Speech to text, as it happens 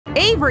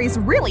Avery's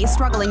really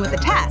struggling with the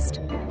test.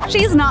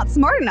 She's not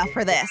smart enough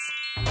for this.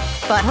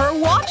 But her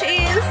watch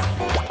is…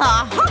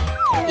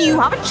 Aha! You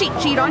have a cheat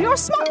sheet on your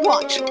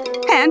smartwatch.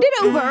 Hand it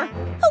over.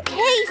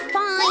 Okay,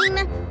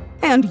 fine.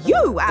 And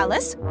you,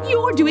 Alice,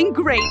 you're doing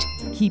great.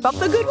 Keep up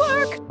the good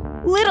work.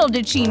 Little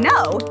did she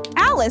know,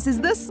 Alice is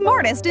the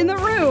smartest in the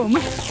room.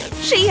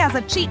 She has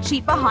a cheat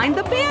sheet behind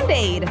the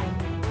Band-Aid.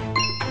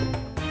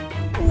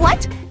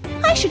 What?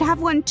 I should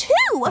have one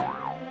too!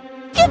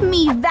 Give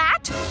me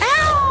that!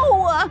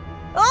 Ow!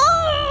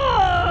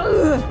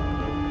 Ugh!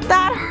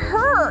 That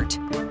hurt!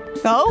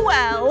 Oh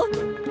well.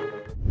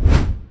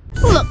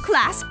 Look,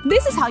 class,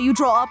 this is how you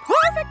draw a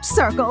perfect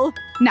circle.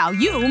 Now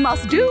you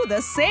must do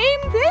the same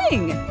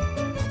thing.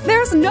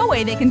 There's no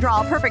way they can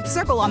draw a perfect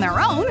circle on their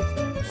own.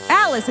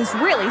 Alice is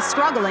really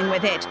struggling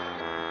with it.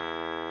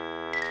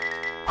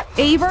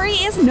 Avery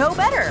is no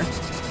better.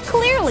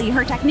 Clearly,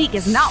 her technique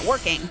is not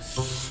working.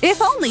 If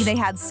only they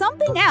had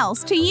something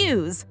else to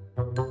use.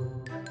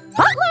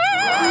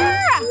 Butler!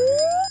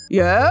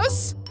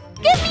 Yes?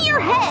 Give me your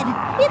head!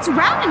 It's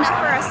round enough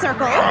for a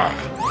circle!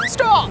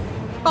 Stop!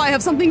 I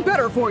have something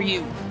better for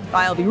you.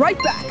 I'll be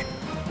right back.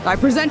 I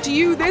present to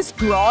you this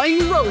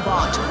drawing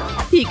robot.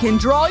 He can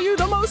draw you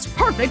the most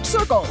perfect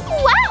circle.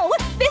 Wow!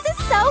 This is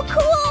so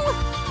cool!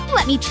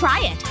 Let me try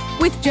it.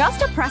 With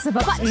just a press of a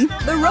button,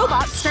 the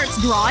robot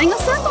starts drawing a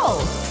circle.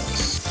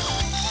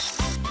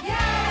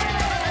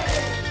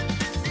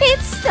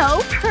 It's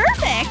so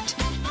perfect!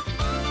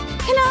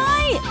 Can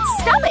I…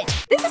 Stop it!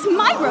 This is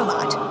my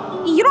robot!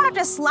 You don't have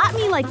to slap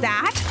me like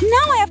that!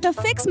 Now I have to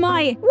fix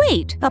my…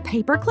 Wait, a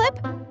paperclip?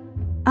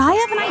 I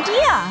have an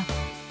idea!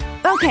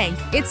 Okay,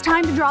 it's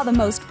time to draw the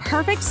most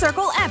perfect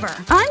circle ever.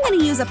 I'm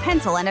gonna use a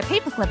pencil and a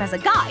paperclip as a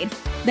guide,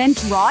 then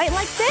draw it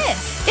like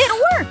this. It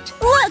worked!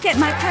 Look at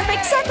my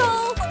perfect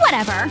circle!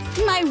 Whatever,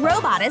 my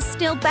robot is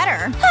still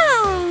better.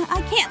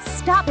 I can't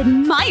stop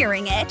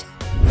admiring it.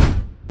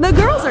 The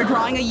girls are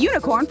drawing a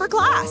unicorn for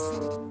class.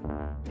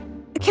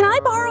 Can I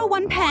borrow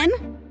one pen?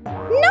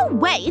 No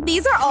way,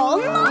 these are all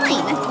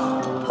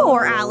mine!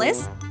 Poor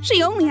Alice.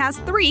 She only has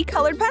 3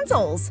 colored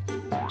pencils.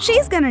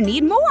 She's gonna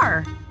need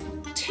more.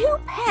 2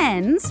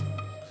 pens?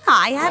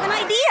 I have an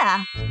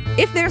idea.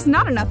 If there's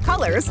not enough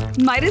colors,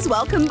 might as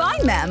well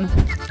combine them.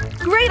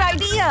 Great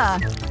idea!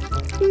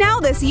 Now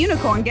this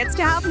unicorn gets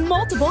to have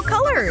multiple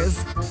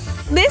colors.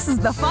 This is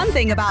the fun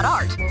thing about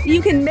art.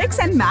 You can mix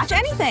and match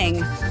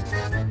anything.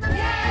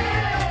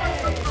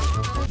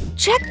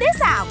 Check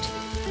this out!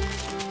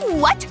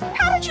 What?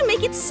 How did you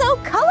make it so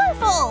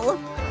colorful?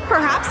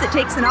 Perhaps it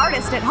takes an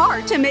artist at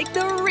heart to make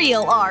the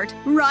real art,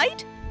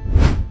 right?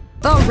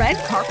 The red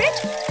carpet?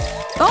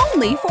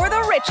 Only for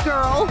the rich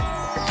girl!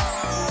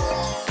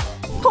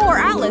 Poor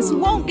Alice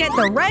won't get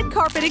the red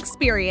carpet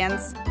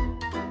experience.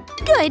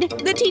 Good,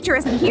 the teacher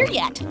isn't here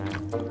yet.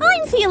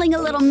 I'm feeling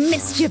a little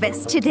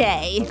mischievous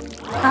today.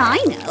 I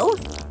know.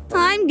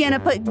 I'm gonna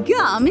put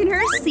gum in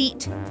her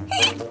seat.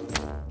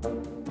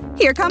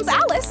 Here comes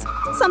Alice!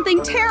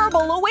 Something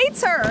terrible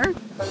awaits her!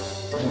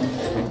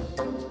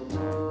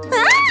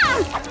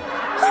 Ah!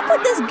 Who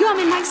put this gum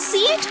in my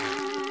seat?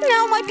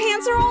 Now my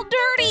pants are all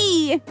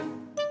dirty!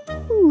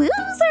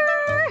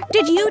 Loser!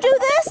 Did you do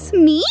this?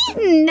 Me?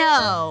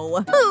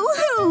 No!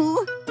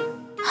 Boo-hoo!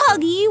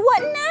 Huggy,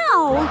 what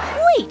now?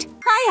 Wait,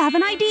 I have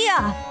an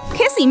idea!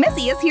 Kissy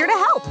Missy is here to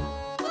help!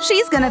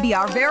 She's gonna be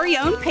our very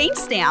own paint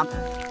stamp.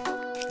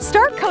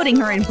 Start coating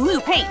her in blue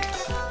paint.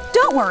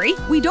 Don't worry,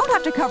 we don't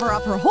have to cover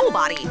up her whole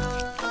body.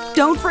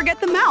 Don't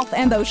forget the mouth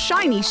and those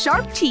shiny,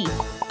 sharp teeth.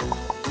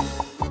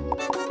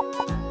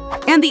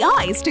 And the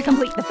eyes to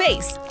complete the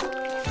face.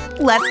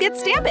 Let's get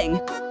stamping.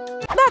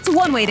 That's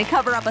one way to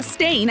cover up a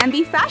stain and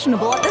be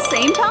fashionable at the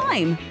same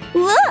time.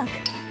 Look!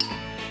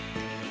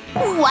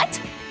 What?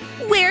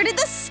 Where did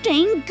the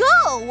stain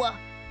go?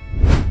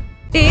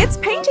 It's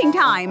painting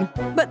time!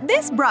 But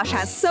this brush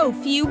has so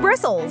few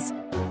bristles.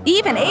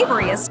 Even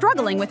Avery is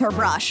struggling with her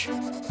brush.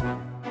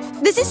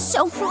 This is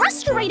so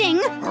frustrating!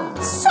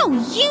 So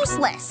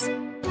useless!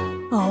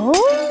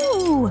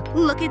 Oh!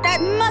 Look at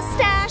that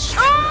mustache!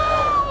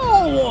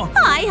 Ow!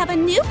 I have a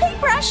new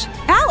paintbrush!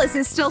 Alice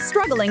is still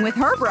struggling with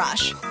her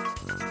brush.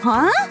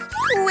 Huh?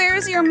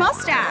 Where's your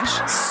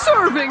mustache?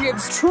 Serving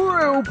its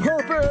true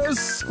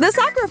purpose! The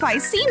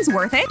sacrifice seems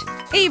worth it.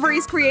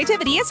 Avery's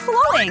creativity is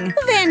flowing.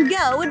 Van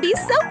Gogh would be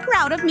so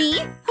proud of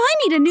me. I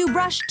need a new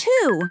brush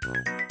too.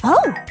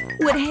 Oh,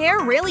 would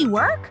hair really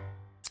work?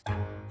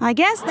 I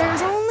guess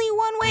there's only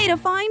one way to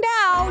find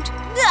out.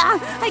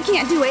 I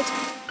can't do it.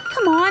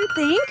 Come on,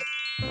 think.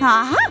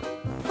 Aha!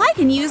 I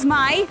can use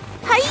my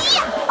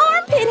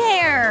armpit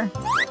hair.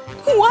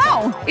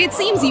 Wow, it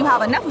seems you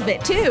have enough of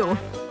it too.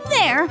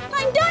 There,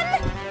 I'm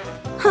done.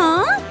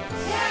 Huh?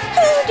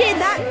 Who did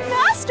that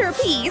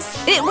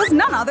masterpiece? It was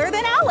none other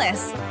than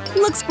Alice.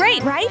 Looks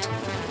great, right?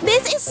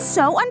 This is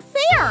so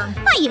unfair.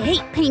 I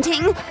hate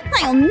painting.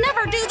 I'll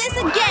never do this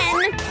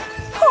again.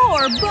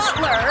 Poor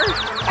Butler!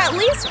 At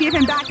least give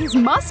him back his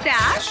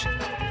mustache!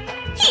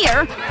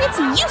 Here! It's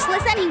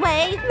useless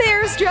anyway!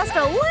 There's just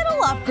a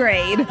little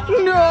upgrade.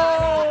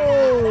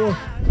 No!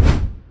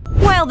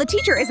 While the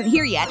teacher isn't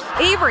here yet,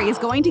 Avery is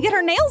going to get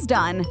her nails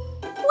done.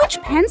 Which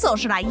pencil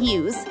should I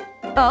use?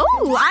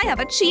 Oh, I have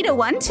a cheetah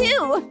one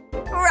too.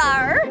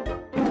 Rawr!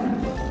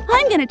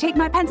 I'm gonna take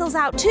my pencils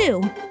out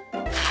too.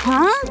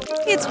 Huh?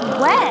 It's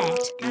wet.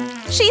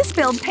 She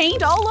spilled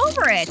paint all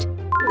over it.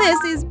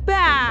 This is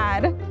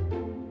bad.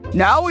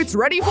 Now it's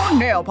ready for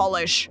nail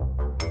polish.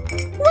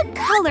 What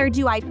color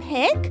do I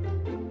pick?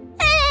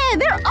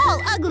 They're all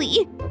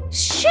ugly.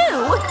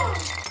 Shoo!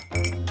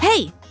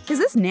 Hey, is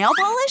this nail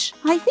polish?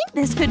 I think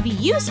this could be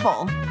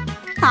useful.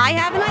 I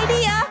have an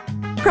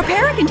idea.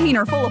 Prepare a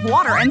container full of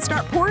water and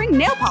start pouring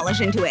nail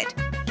polish into it.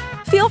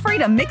 Feel free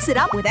to mix it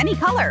up with any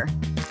color.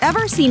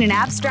 Ever seen an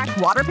abstract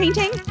water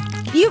painting?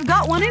 You've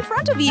got one in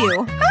front of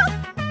you.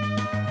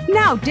 Huh?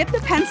 Now dip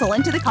the pencil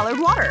into the colored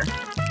water.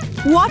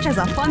 Watch as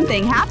a fun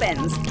thing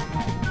happens.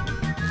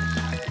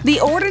 The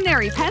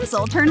ordinary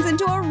pencil turns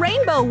into a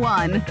rainbow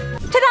one.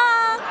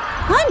 Ta-da!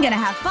 I'm gonna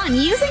have fun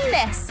using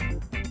this.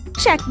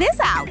 Check this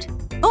out.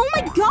 Oh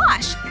my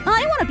gosh!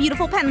 I want a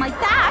beautiful pen like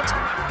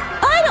that.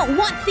 I don't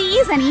want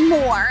these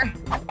anymore.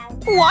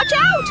 Watch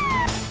out!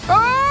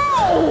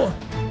 Oh!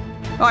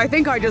 I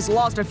think I just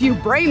lost a few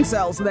brain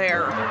cells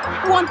there.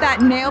 Want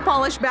that nail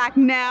polish back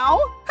now?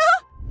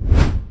 Huh?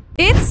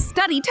 It's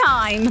study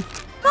time.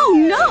 Oh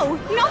no,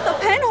 not the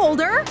pen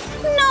holder.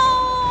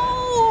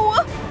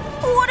 No!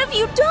 What have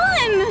you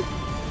done?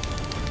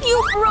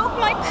 You broke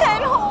my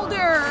pen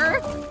holder.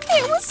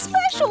 It was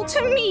special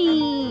to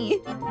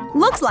me.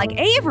 Looks like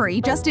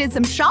Avery just did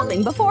some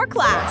shopping before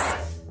class.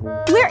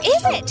 Where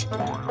is it?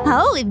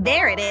 Oh,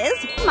 there it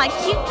is, my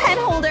cute pen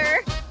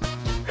holder.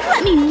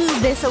 Let me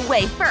move this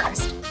away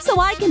first, so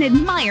I can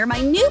admire my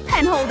new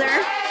pen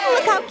holder.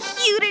 Look how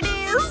cute it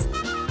is.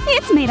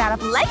 It's made out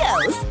of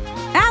Legos.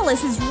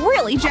 Alice is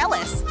really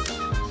jealous.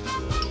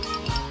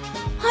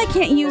 I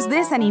can't use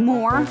this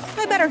anymore.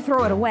 I better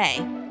throw it away.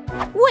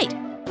 Wait,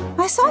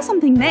 I saw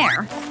something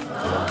there.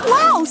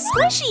 Wow,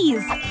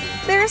 squishies!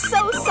 They're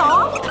so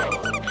soft.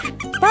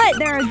 But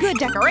they're a good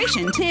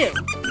decoration, too.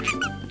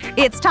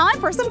 It's time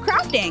for some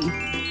crafting.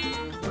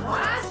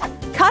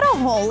 Cut a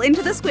hole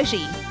into the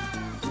squishy.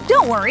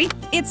 Don't worry,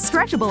 it's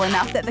stretchable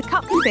enough that the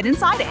cup can fit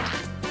inside it.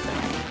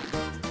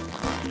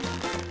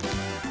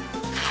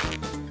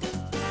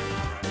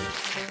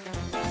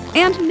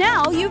 And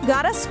now you've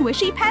got a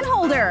squishy pen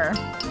holder.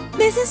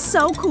 This is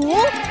so cool!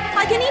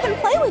 I can even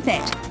play with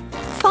it.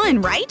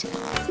 Fun, right?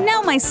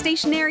 Now my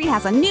stationery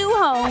has a new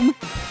home.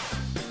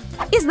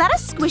 Is that a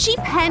squishy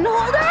pen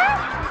holder?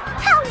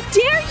 How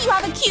dare you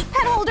have a cute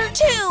pen holder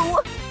too!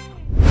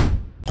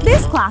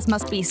 This class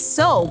must be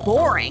so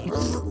boring.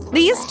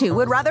 These two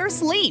would rather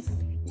sleep.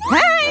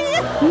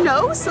 Hey!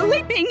 No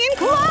sleeping in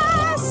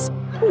class!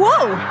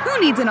 Whoa! Who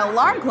needs an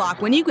alarm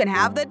clock when you can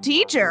have the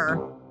teacher?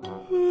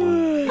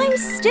 I'm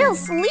still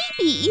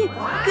sleepy.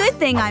 Good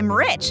thing I'm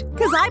rich,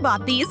 because I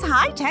bought these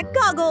high-tech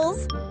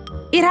goggles.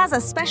 It has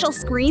a special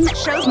screen that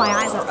shows my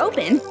eyes are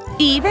open,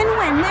 even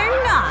when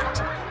they're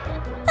not.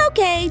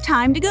 Okay,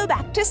 time to go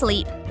back to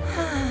sleep.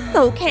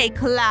 Okay,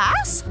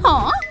 class.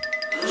 Huh?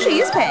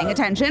 She's paying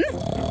attention.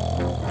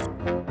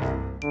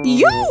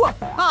 You!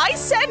 I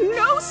said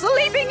no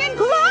sleeping in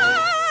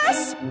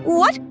class!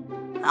 What?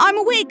 I'm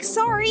awake,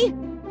 sorry.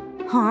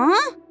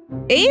 Huh?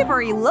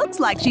 Avery looks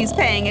like she's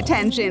paying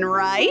attention,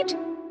 right?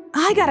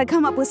 I gotta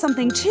come up with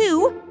something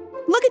too.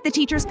 Look at the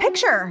teacher's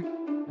picture.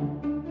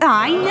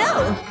 I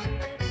know.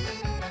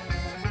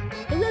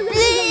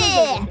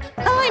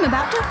 I'm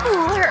about to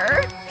fool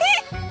her.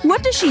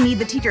 What does she need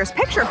the teacher's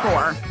picture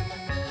for?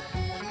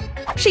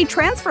 She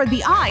transferred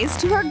the eyes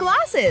to her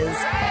glasses.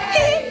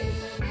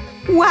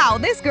 Wow,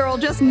 this girl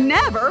just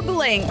never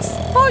blinks.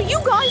 Are you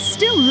guys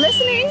still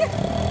listening?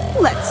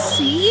 Let's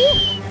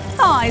see.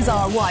 Eyes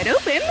are wide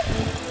open.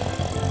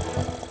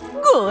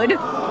 Good.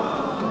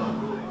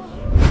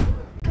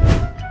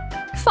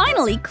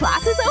 Finally,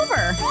 class is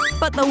over.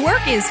 But the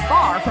work is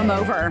far from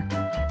over.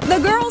 The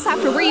girls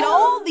have to read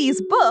all these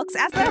books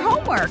as their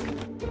homework.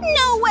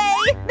 No way!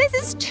 This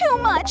is too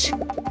much.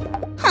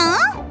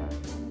 Huh?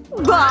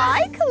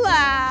 Bye,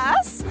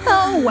 class!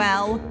 Oh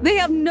well, they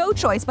have no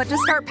choice but to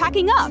start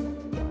packing up.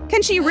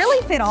 Can she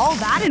really fit all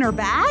that in her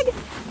bag?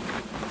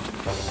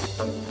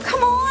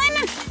 Come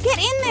on! Get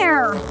in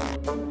there!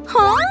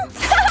 Huh?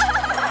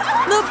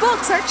 The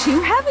books are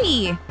too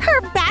heavy.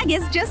 Her bag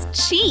is just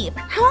cheap.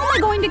 How am I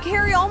going to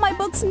carry all my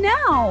books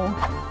now?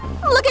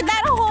 Look at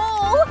that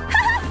hole!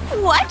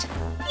 What?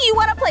 You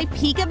want to play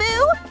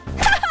peekaboo?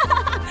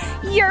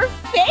 Your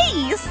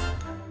face!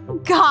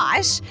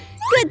 Gosh,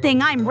 good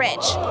thing I'm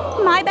rich.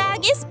 My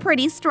bag is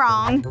pretty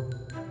strong.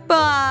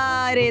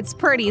 But it's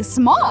pretty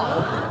small.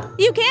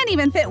 You can't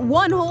even fit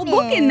one whole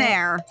book in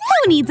there.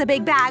 Who needs a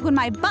big bag when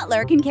my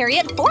butler can carry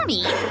it for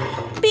me?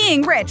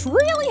 Being rich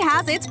really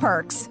has its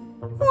perks.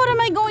 What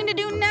am I going to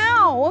do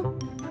now?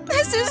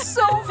 This is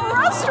so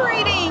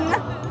frustrating!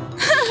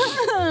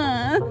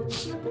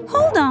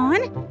 Hold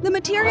on. The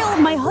material of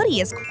my hoodie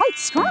is quite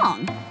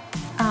strong.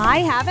 I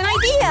have an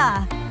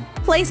idea.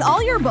 Place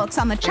all your books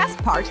on the chest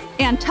part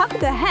and tuck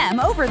the hem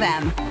over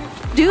them.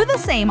 Do the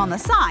same on the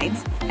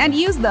sides and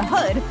use the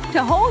hood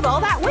to hold all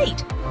that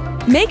weight.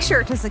 Make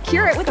sure to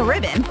secure it with a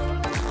ribbon.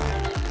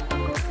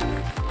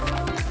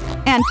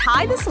 And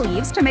tie the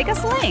sleeves to make a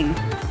sling.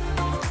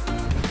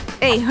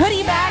 A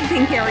hoodie bag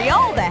can carry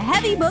all the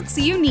heavy books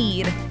you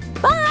need.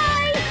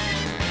 Bye!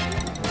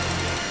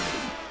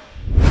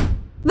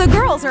 The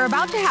girls are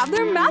about to have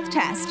their math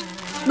test.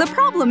 The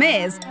problem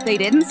is, they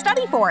didn't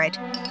study for it.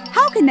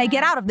 How can they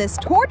get out of this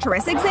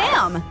torturous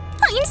exam?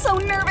 I'm so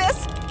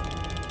nervous!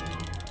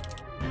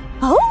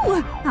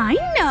 Oh, I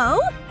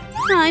know!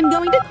 I'm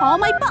going to call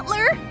my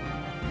butler!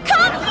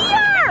 Come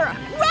here!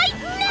 Right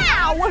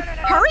now!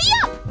 Hurry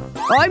up!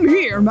 I'm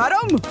here,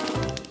 madam!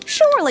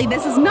 Surely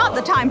this is not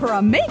the time for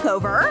a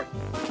makeover!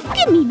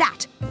 Give me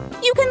that!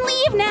 You can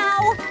leave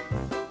now!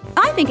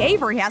 I think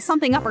Avery has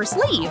something up her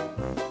sleeve.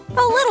 A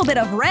little bit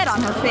of red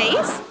on her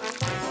face.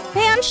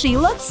 And she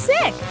looks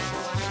sick.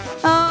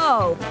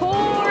 Oh,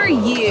 poor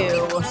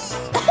you.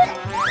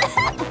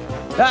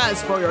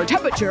 As for your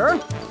temperature,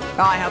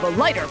 I have a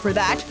lighter for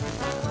that.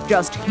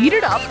 Just heat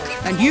it up,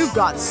 and you've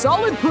got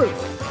solid proof.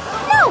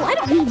 No, I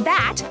don't need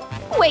that.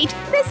 Wait,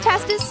 this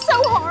test is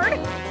so hard.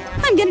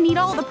 I'm gonna need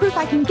all the proof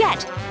I can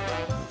get.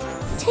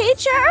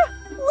 Teacher,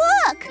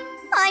 look!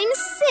 I'm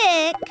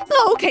sick!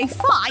 Okay,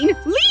 fine.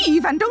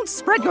 Leave and don't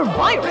spread your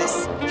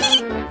virus.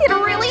 It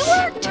really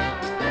worked.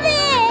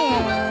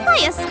 There!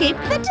 I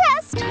escaped the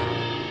test!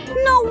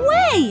 No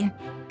way!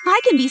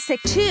 I can be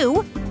sick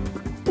too.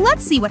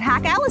 Let's see what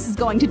Hack Alice is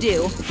going to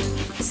do.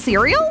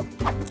 Cereal?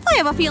 I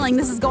have a feeling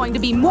this is going to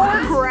be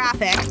more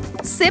graphic.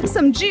 Sip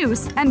some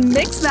juice and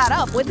mix that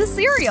up with the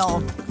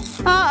cereal.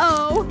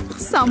 Uh-oh,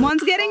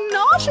 someone's getting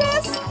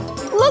nauseous.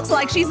 Looks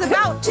like she's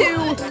about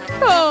to…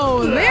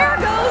 Oh, there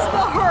goes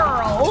the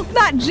hurl.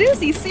 That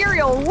juicy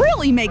cereal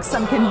really makes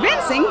some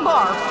convincing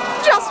barf.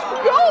 Just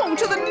go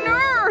to the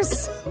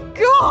nurse.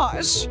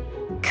 Gosh.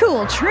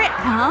 Cool trick,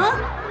 huh?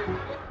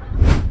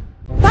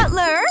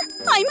 Butler,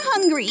 I'm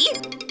hungry.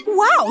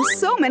 Wow,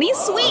 so many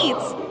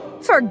sweets.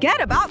 Forget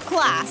about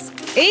class.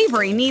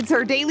 Avery needs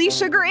her daily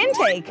sugar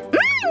intake.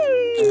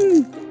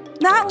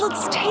 That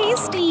looks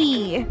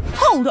tasty.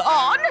 Hold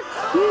on.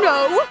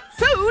 No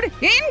food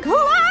in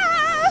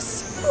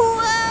class.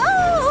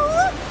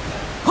 Whoa!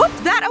 Put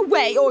that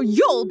away or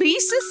you'll be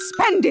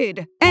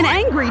suspended. An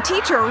angry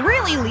teacher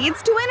really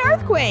leads to an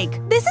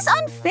earthquake. This is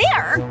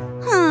unfair.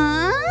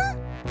 Huh?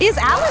 Is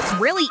Alice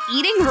really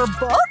eating her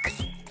book?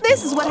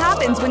 This is what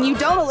happens when you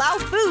don't allow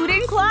food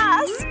in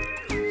class.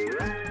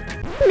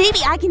 Maybe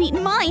I can eat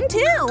mine too.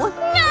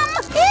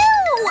 Yum!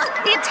 Ew!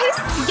 It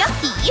tastes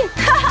yucky.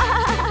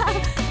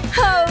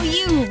 Oh,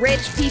 you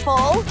rich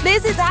people.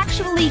 This is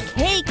actually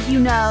cake, you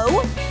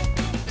know.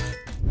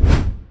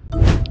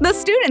 The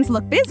students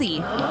look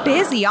busy.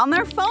 Busy on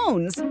their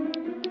phones.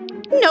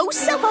 No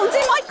cell phones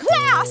in my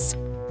class!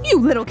 You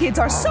little kids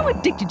are so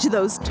addicted to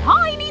those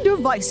tiny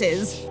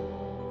devices.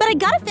 But I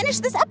gotta finish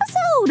this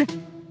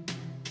episode.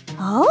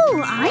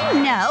 Oh, I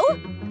know.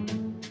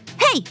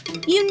 Hey,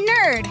 you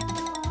nerd.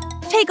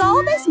 Take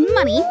all this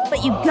money,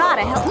 but you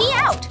gotta help me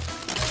out.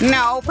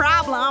 No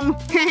problem.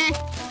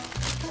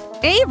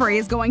 Avery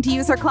is going to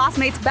use her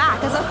classmate's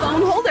back as a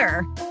phone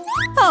holder.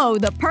 Oh,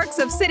 the perks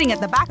of sitting at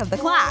the back of the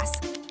class.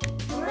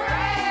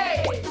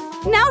 Great!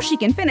 Now she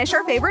can finish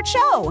her favorite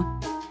show.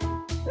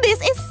 This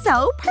is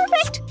so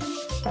perfect!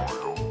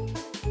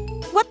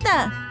 What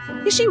the?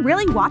 Is she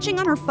really watching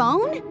on her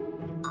phone?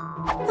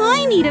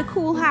 I need a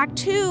cool hack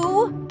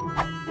too.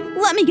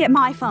 Let me get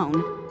my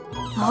phone.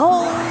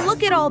 Oh,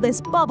 look at all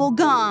this bubble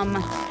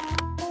gum.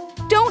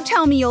 Don't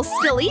tell me you'll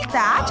still eat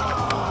that.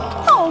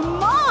 Oh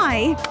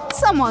my!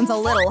 Someone's a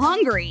little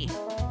hungry.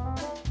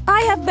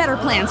 I have better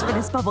plans for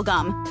this bubble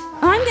gum.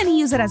 I'm gonna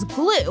use it as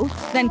glue,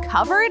 then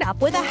cover it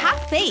up with a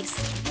half face.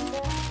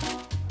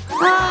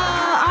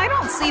 I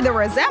don't see the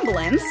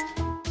resemblance.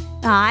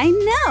 I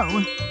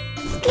know.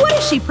 What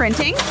is she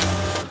printing?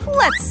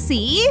 Let's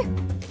see.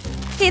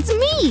 It's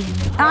me!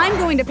 I'm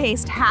going to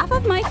paste half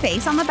of my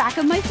face on the back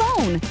of my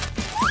phone.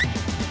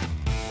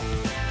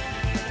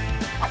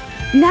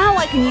 Now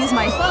I can use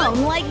my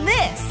phone like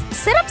this.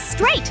 Sit up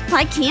straight.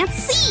 I can't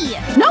see.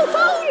 No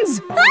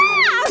phones!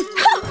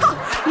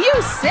 Ah!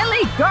 You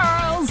silly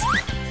girls!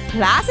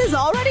 Class is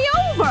already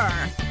over.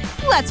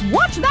 Let's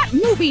watch that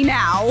movie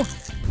now.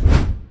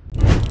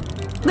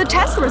 The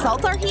test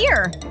results are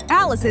here.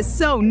 Alice is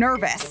so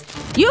nervous.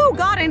 You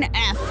got an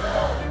F.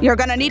 You're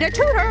gonna need a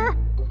tutor.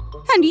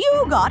 And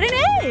you got an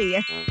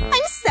A!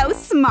 I'm so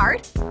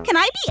smart! Can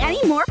I be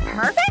any more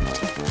perfect?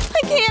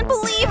 I can't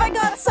believe I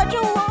got such a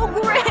low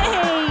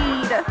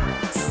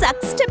grade!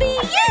 Sucks to be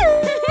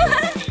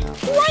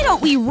you! Why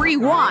don't we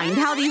rewind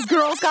how these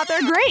girls got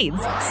their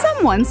grades?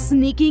 Someone's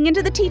sneaking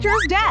into the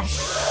teacher's desk.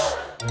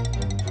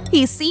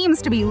 He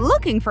seems to be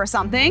looking for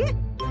something.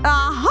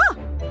 Aha!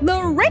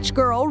 The rich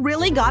girl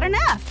really got an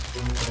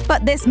F.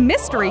 But this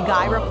mystery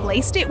guy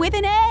replaced it with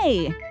an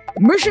A.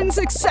 Mission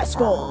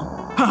successful!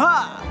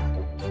 Haha!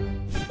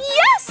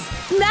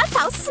 Yes! That's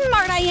how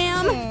smart I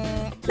am!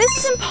 This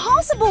is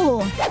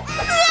impossible!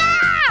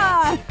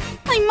 Ah!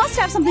 I must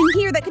have something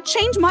here that could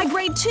change my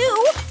grade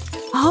too!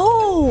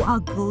 Oh, a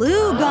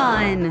glue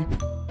gun!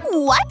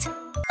 What?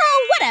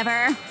 Oh,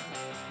 whatever.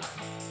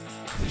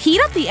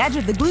 Heat up the edge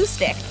of the glue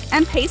stick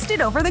and paste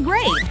it over the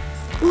grade.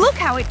 Look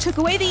how it took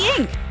away the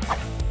ink!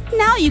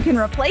 Now you can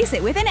replace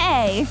it with an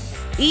A.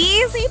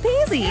 Easy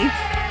peasy!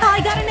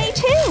 I got an A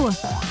too!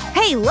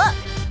 Hey, look!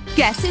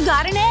 Guess who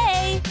got an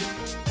A?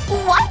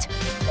 What?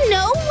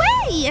 No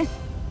way!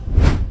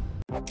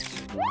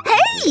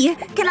 Hey!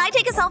 Can I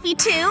take a selfie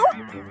too?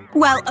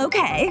 Well,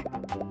 okay.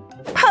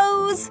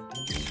 Pose!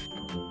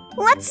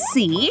 Let's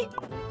see.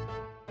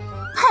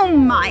 Oh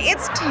my,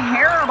 it's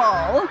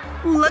terrible!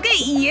 Look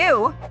at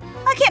you!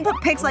 I can't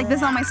put pics like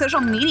this on my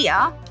social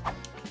media.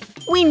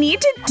 We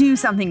need to do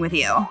something with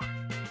you.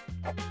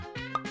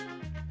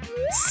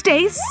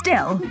 Stay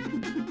still.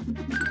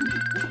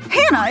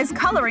 Hannah is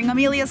coloring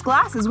Amelia's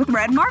glasses with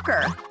red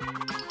marker.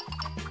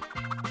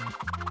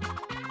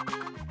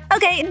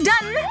 Okay,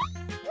 done!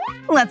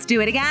 Let's do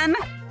it again.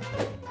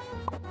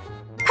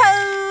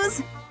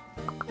 Pose!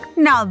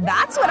 Now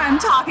that's what I'm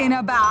talking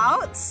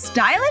about!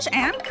 Stylish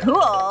and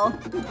cool!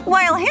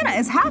 While Hannah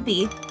is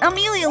happy,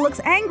 Amelia looks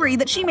angry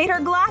that she made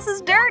her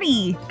glasses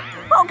dirty.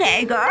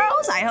 Okay,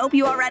 girls, I hope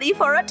you are ready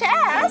for a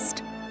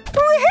test!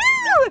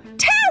 Woohoo!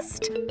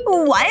 Test!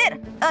 What?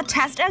 A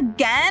test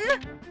again?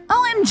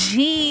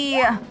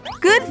 OMG!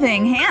 Good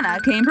thing Hannah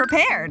came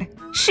prepared.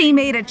 She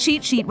made a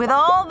cheat sheet with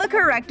all the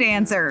correct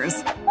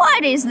answers.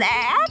 What is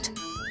that?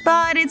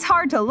 But it's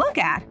hard to look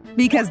at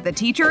because the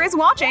teacher is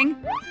watching.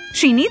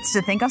 She needs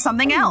to think of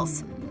something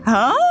else.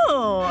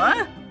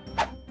 Oh!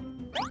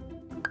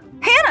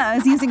 Hannah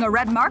is using a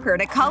red marker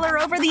to color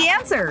over the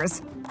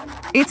answers.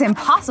 It's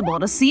impossible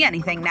to see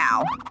anything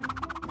now.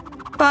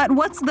 But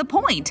what's the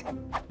point?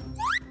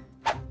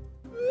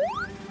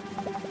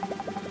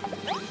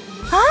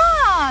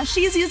 Ah,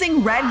 she's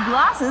using red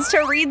glasses to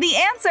read the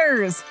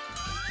answers.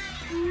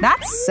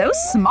 That's so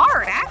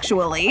smart,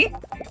 actually.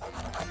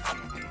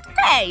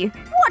 Hey,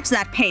 what's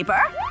that paper?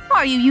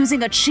 Are you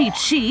using a cheat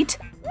sheet?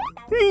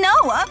 No,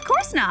 of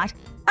course not.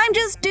 I'm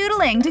just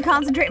doodling to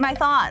concentrate my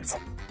thoughts.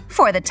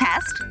 For the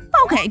test?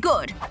 Okay,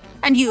 good.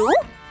 And you?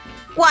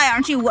 Why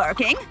aren't you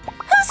working?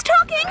 Who's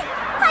talking?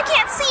 I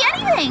can't see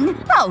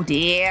anything. Oh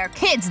dear,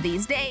 kids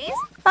these days.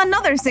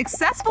 Another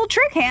successful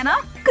trick,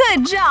 Hannah.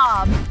 Good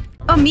job.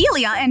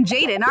 Amelia and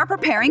Jaden are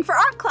preparing for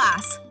art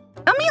class.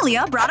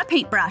 Amelia brought a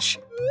paintbrush,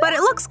 but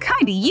it looks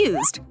kinda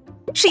used.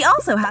 She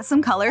also has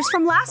some colors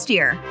from last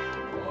year.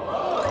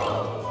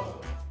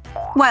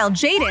 While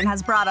Jaden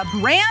has brought a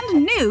brand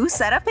new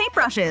set of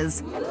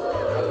paintbrushes.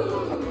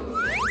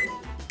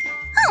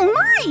 Oh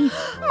my!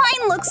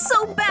 Mine looks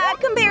so bad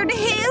compared to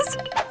his.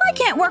 I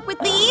can't work with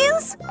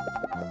these.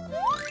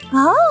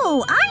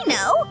 Oh, I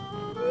know!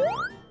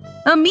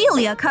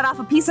 Amelia cut off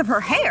a piece of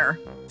her hair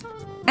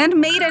and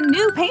made a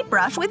new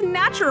paintbrush with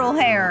natural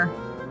hair.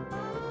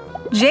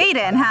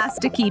 Jaden has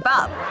to keep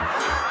up.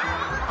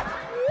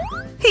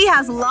 He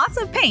has lots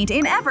of paint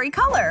in every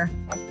color.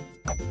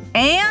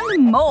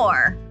 And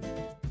more.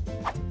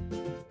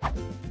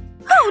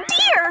 Oh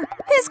dear!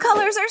 His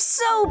colors are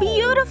so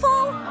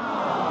beautiful!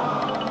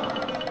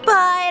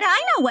 But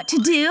I know what to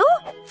do.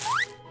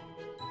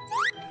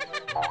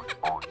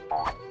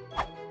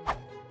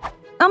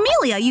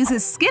 Amelia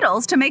uses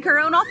Skittles to make her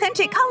own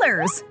authentic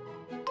colors.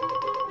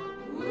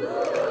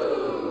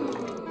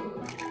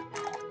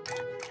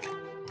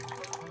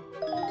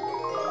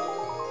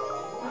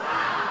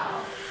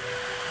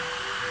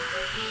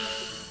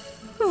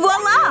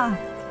 Voila!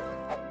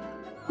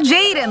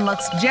 Jaden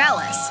looks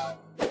jealous.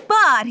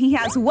 But he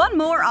has one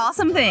more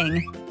awesome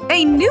thing.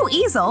 A new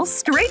easel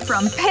straight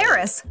from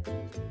Paris.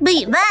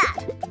 Beat that!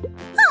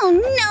 Oh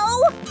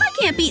no! I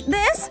can't beat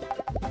this!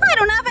 I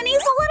don't have an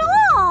easel at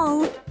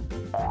all!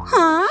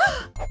 Huh?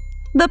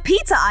 The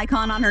pizza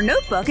icon on her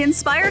notebook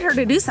inspired her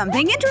to do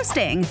something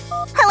interesting.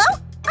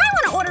 Hello? I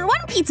want to order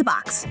one pizza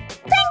box.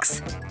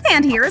 Thanks!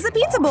 And here is a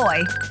pizza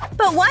boy.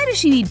 But why does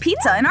she need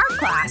pizza in art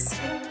class?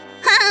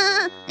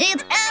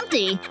 It's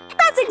empty!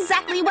 That's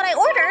exactly what I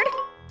ordered!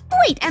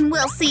 Wait, and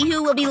we'll see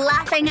who will be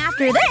laughing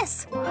after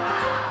this!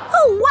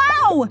 Oh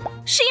wow!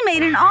 She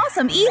made an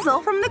awesome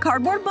easel from the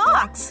cardboard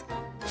box!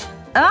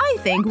 I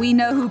think we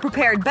know who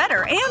prepared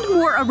better and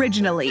more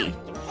originally.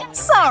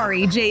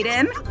 Sorry,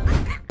 Jaden.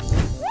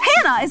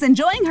 Hannah is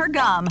enjoying her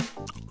gum.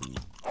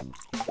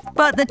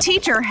 But the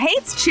teacher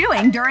hates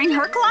chewing during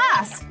her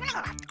class.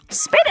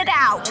 Spit it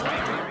out!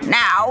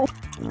 Now!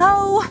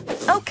 Oh,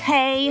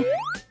 okay.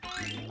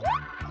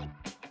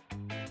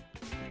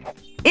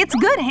 It's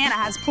good Hannah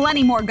has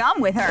plenty more gum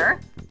with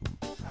her.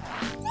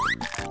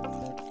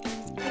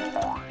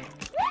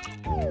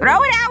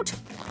 Throw it out!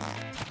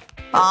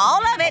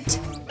 All of it!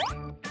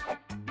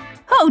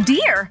 Oh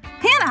dear!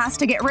 Hannah has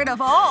to get rid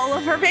of all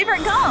of her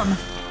favorite gum.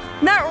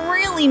 That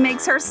really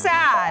makes her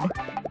sad.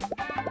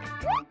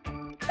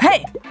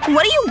 Hey,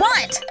 what do you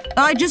want?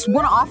 I just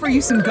want to offer you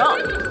some gum.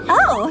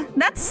 Oh,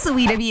 that's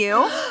sweet of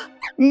you.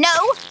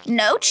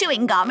 No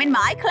chewing gum in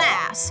my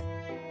class.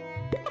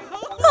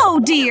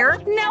 Oh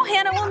dear, now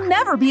Hannah will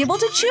never be able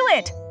to chew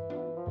it.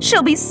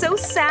 She'll be so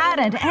sad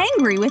and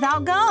angry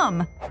without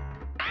gum.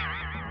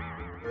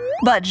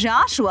 But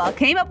Joshua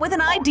came up with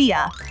an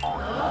idea.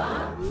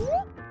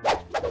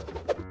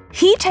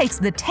 He takes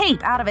the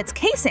tape out of its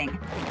casing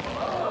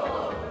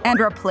and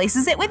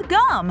replaces it with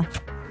gum.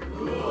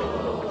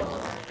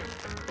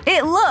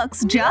 It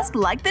looks just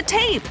like the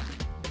tape.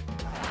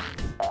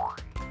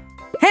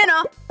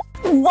 Hannah!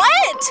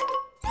 What?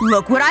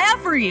 Look what I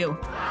have for you.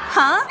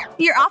 Huh?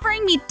 You're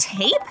offering me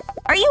tape?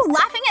 Are you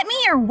laughing at me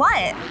or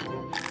what?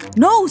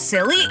 No,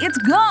 silly, it's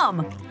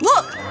gum.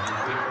 Look!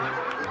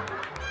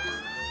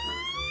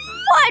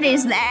 What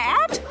is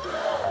that?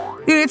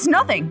 It's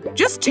nothing,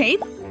 just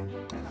tape.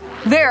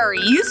 Very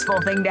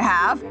useful thing to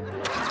have.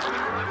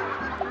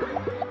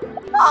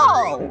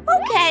 Oh,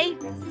 okay.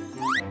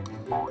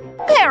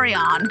 Carry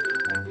on.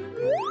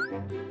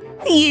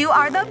 You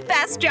are the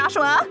best,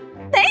 Joshua.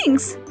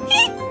 Thanks.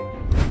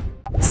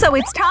 So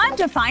it's time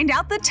to find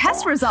out the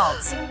test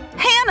results.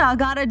 Hannah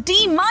got a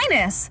D-.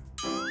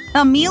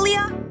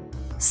 Amelia,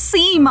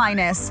 C-.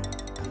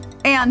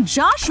 And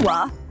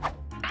Joshua,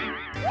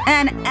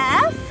 an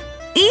F?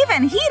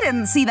 Even he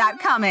didn't see that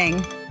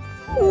coming.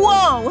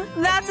 Whoa,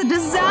 that's a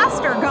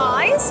disaster,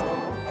 guys.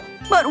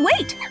 But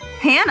wait,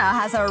 Hannah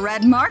has a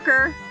red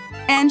marker.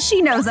 And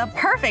she knows a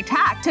perfect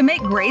hack to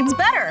make grades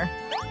better.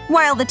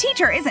 While the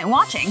teacher isn't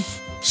watching,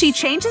 she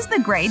changes the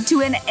grade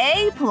to an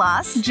A+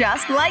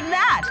 just like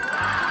that.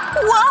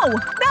 Whoa,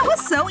 that was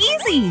so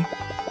easy.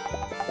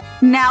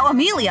 Now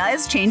Amelia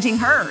is changing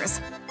hers.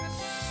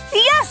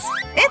 Yes,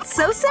 it's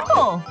so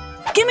simple.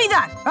 Give me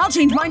that, I'll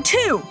change mine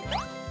too.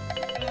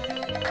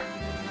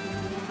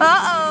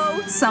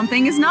 Uh-oh,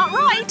 something is not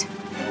right.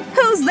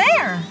 Who's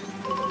there?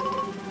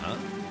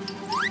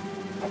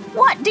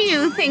 What do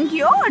you think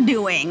you're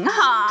doing,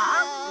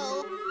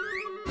 huh?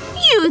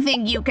 You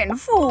think you can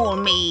fool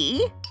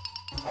me?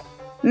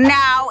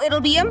 Now it'll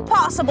be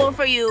impossible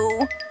for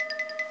you.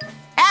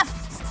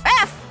 F,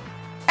 F,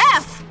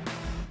 F,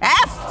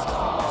 F,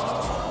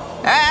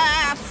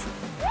 F.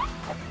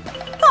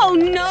 Oh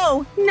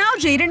no, now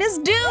Jaden is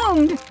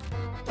doomed.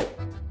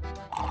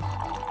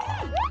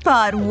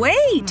 But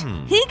wait,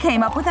 he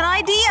came up with an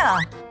idea.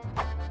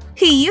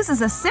 He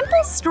uses a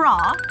simple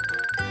straw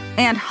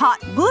and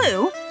hot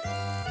glue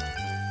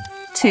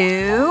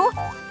to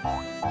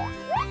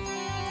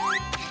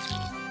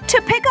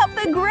pick up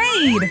the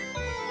grade.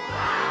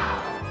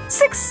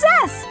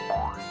 Success!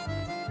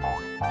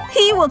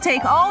 He will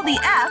take all the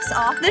F's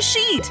off the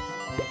sheet.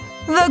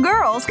 The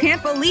girls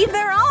can't believe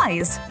their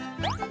eyes.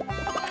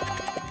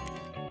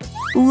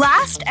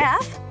 Last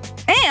F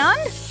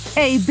and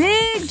a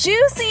big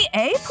juicy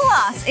A+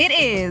 it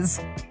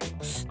is.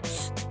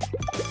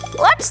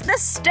 What's the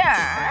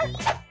stir?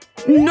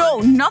 No,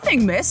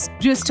 nothing, miss.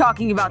 Just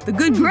talking about the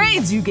good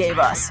grades you gave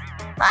us.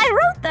 I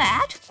wrote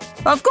that.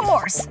 Of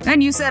course.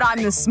 And you said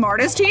I'm the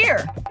smartest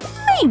here.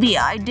 Maybe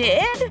I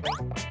did.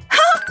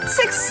 Ha!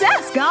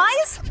 Success,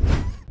 guys!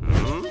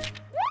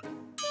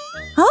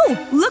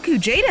 Oh, look who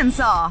Jaden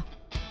saw.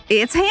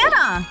 It's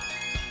Hannah.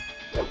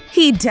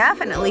 He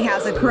definitely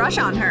has a crush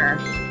on her.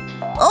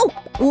 Oh,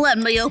 let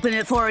me open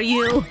it for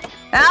you.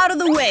 Out of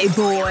the way,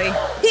 boy.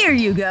 Here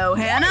you go,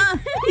 Hannah.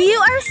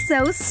 You are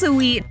so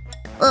sweet.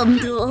 Come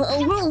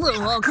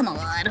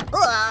on.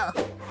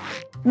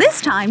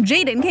 This time,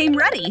 Jaden came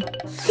ready.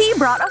 He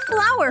brought a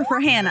flower for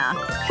Hannah.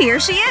 Here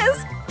she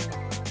is.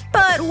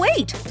 But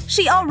wait,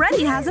 she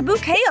already has a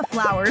bouquet of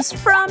flowers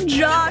from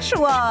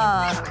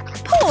Joshua.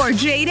 Poor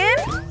Jaden.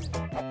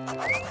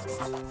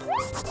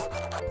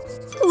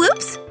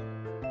 Whoops.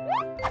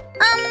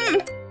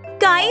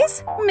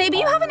 Guys, maybe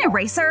you have an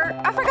eraser?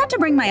 I forgot to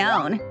bring my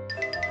own.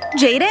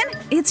 Jaden,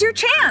 it's your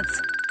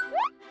chance.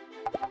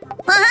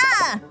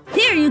 Aha!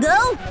 Here you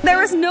go.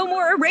 There is no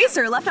more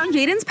eraser left on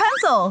Jaden's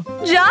pencil.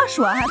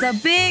 Joshua has a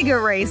big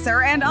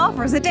eraser and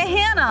offers it to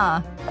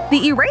Hannah.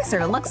 The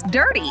eraser looks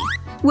dirty.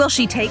 Will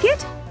she take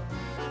it?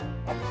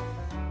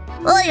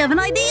 I have an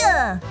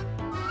idea.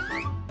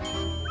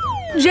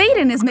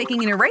 Jaden is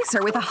making an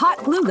eraser with a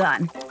hot glue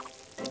gun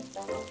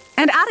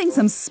and adding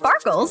some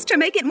sparkles to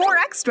make it more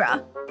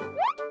extra.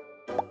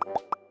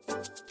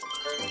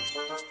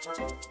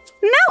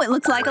 Now it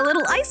looks like a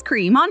little ice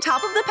cream on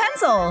top of the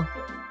pencil.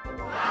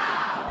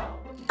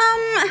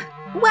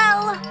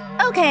 Well,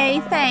 okay,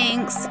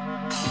 thanks.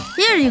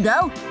 Here you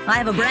go. I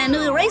have a brand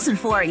new eraser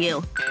for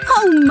you.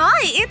 Oh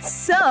my, it's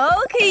so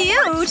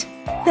cute!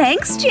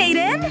 Thanks,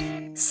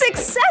 Jaden!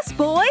 Success,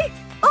 boy!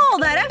 All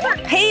that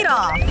effort paid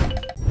off!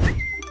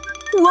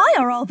 Why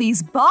are all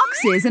these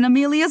boxes in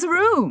Amelia's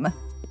room?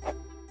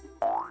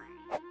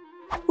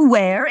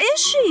 Where is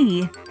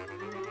she?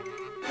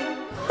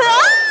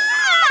 Ah!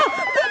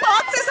 The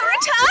boxes are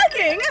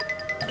attacking!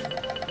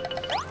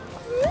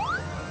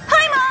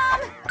 Hi,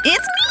 Mom!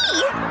 It's me!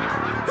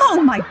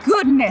 Oh my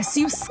goodness,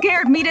 you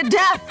scared me to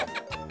death!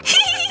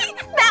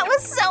 That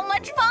was so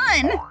much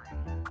fun!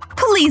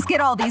 Please get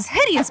all these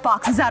hideous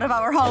boxes out of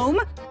our home!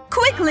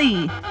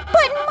 Quickly!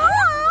 But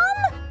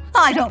Mom!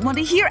 I don't want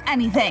to hear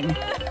anything!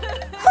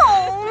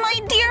 Oh, my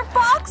dear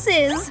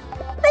boxes!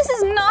 This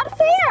is not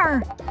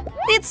fair!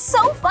 It's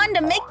so fun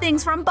to make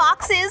things from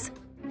boxes!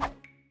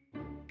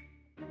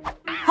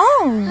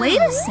 Oh,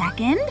 wait a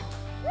second.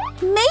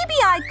 Maybe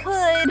I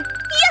could…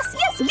 Yes,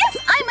 yes, yes!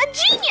 I'm a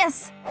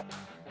genius!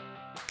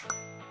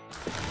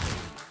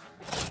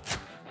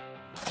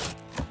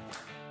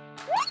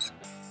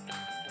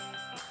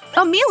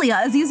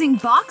 Amelia is using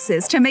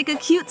boxes to make a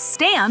cute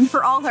stand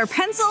for all her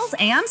pencils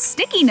and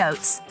sticky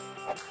notes.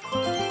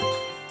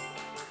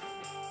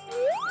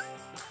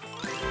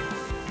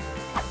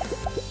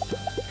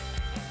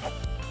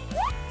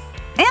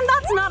 And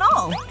that's not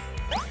all.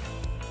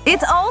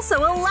 It's also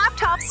a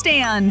laptop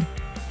stand.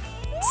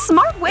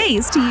 Smart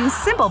ways to use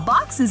simple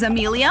boxes,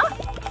 Amelia.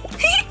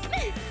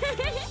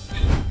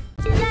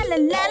 La la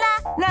la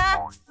la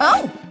la.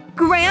 Oh,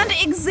 grand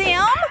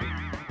exam?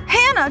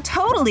 Hannah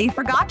totally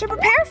forgot to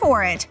prepare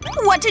for it.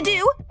 What to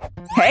do?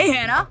 Hey,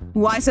 Hannah,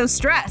 why so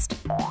stressed?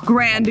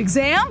 Grand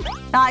exam?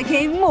 I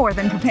came more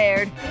than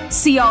prepared.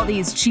 See all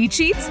these cheat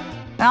sheets?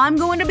 I'm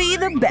going to be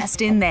the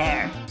best in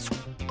there.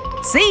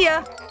 See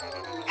ya!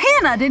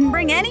 Hannah didn't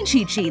bring any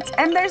cheat sheets,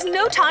 and there's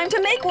no time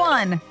to make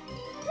one.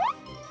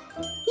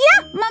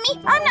 Yeah,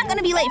 Mommy, I'm not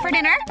gonna be late for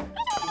dinner.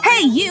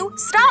 Hey, you,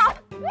 stop!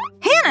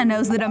 Hannah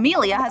knows that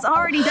Amelia has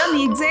already done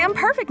the exam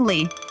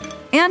perfectly.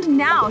 And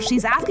now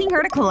she's asking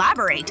her to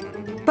collaborate.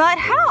 But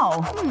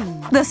how?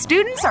 The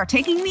students are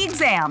taking the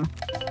exam.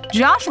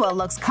 Joshua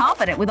looks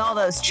confident with all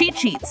those cheat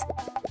sheets.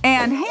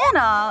 And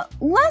Hannah,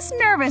 less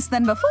nervous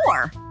than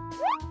before.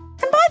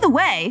 And by the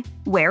way,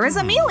 where is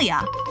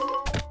Amelia?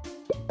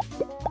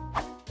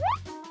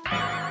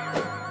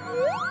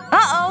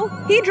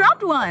 Uh-oh, he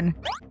dropped one.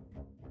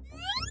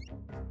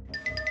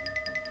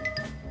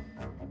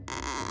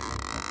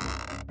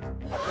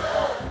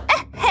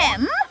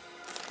 Ahem.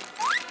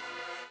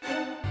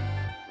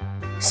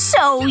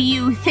 So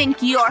you think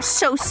you're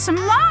so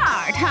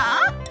smart,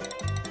 huh?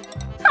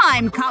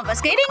 I'm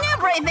confiscating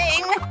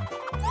everything!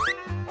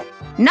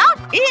 Not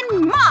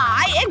in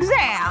my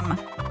exam!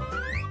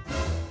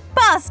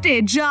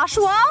 Busted,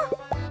 Joshua!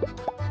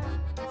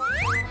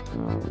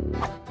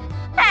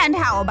 And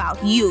how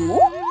about you?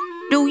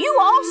 Do you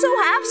also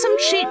have some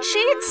cheat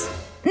sheets?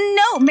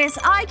 No, miss,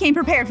 I came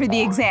prepared for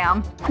the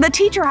exam. The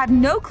teacher had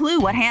no clue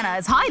what Hannah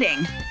is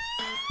hiding.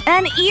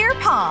 An ear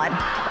pod.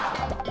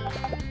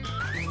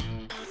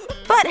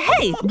 But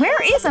hey, where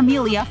is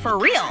Amelia for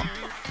real?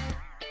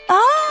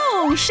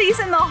 Oh, she's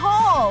in the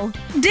hall,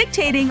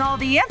 dictating all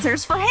the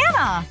answers for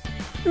Hannah.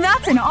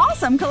 That's an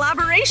awesome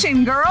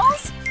collaboration,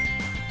 girls.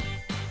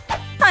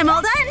 I'm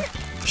all done.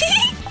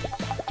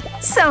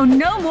 So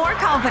no more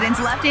confidence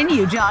left in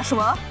you,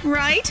 Joshua,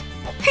 right?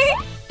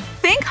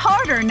 Think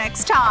harder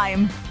next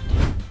time.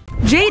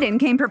 Jaden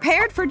came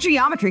prepared for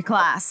geometry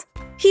class.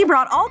 He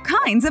brought all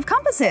kinds of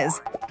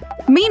compasses.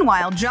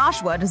 Meanwhile,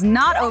 Joshua does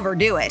not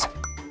overdo it.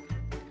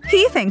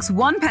 He thinks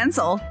one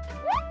pencil,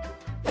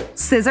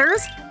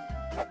 scissors,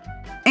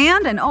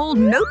 and an old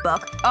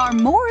notebook are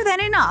more than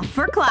enough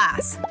for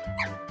class.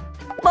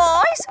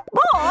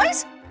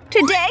 Boys,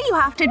 today you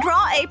have to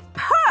draw a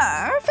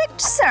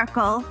perfect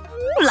circle,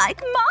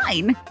 like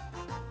mine.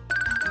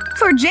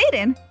 For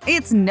Jaden,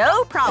 it's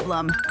no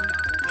problem.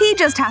 He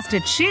just has to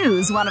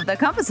choose one of the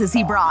compasses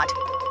he brought.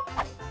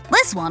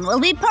 This one will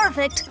be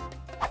perfect.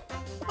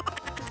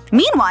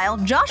 Meanwhile,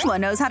 Joshua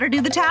knows how to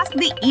do the task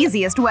the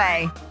easiest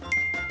way.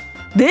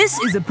 This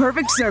is a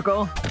perfect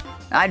circle.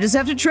 I just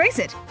have to trace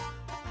it.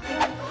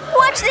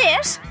 What's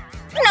this?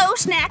 No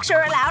snacks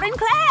are allowed in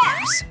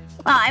class.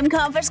 I'm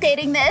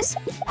confiscating this.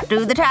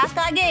 Do the task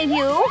I gave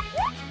you.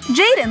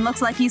 Jaden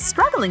looks like he's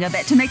struggling a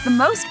bit to make the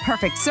most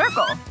perfect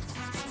circle.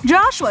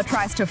 Joshua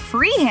tries to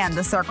freehand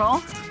the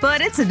circle,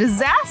 but it's a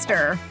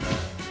disaster.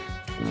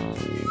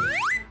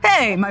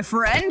 Hey, my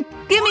friend,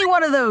 give me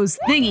one of those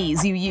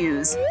thingies you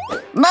use.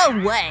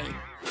 No way.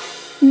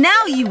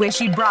 Now you wish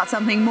you'd brought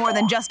something more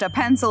than just a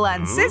pencil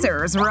and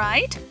scissors,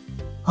 right?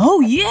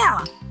 Oh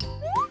yeah!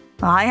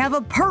 I have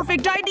a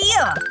perfect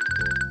idea!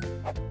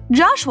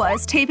 Joshua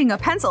is taping a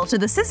pencil to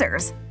the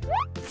scissors.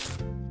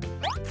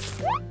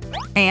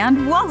 And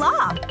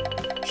voila!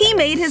 He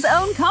made his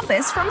own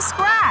compass from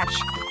scratch.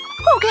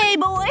 Okay,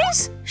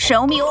 boys,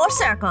 show me your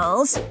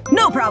circles.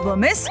 No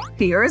problem, miss.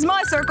 Here is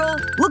my circle.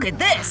 Look at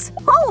this.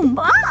 Oh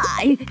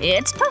my,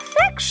 it's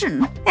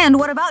perfection. And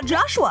what about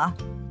Joshua?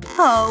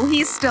 Oh,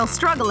 he's still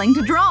struggling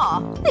to draw.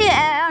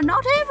 Yeah,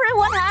 not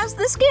everyone has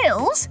the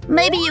skills.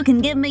 Maybe you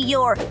can give me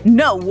your…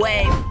 No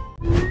way!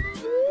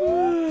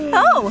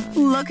 Oh,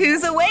 look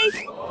who's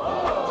awake!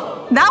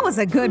 That was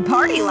a good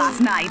party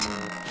last night.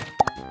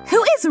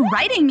 Who is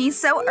writing me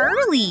so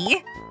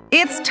early?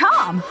 It's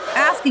Tom,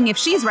 asking if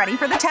she's ready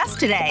for the test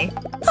today.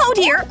 Oh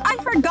dear, I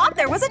forgot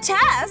there was a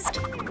test!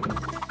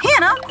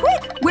 Hannah,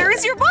 quick, where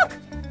is your book?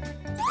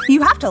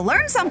 You have to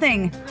learn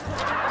something!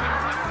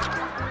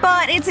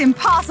 But it's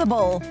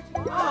impossible!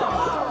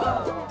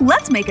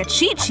 Let's make a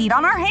cheat sheet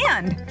on our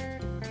hand!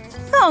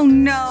 Oh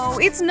no,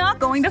 it's not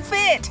going to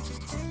fit!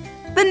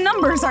 The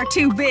numbers are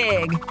too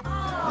big!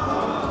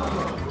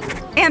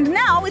 And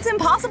now it's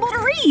impossible to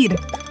read!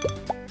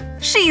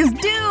 She's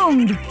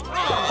doomed!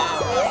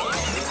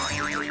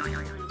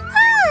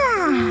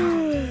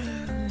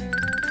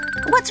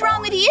 What's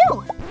wrong with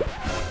you?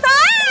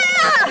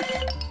 Ah!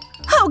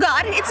 Oh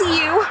god, it's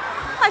you!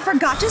 I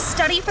forgot to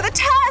study for the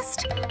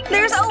test!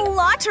 There's a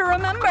lot to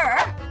remember!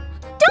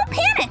 Don't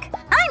panic!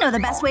 I know the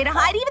best way to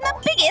hide even the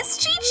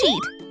biggest cheat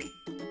sheet!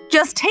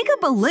 Just take a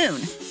balloon.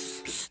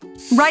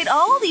 Write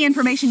all the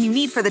information you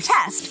need for the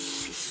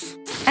test.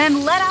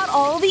 And let out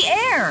all the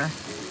air.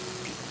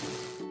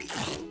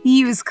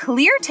 Use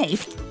clear tape.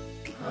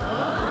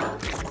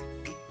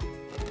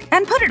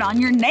 And put it on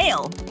your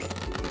nail.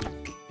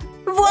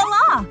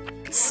 Voila!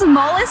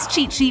 Smallest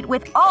cheat sheet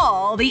with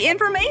all the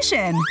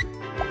information.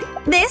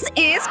 This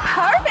is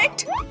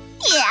perfect!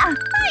 Yeah,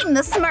 I'm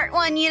the smart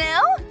one, you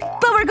know?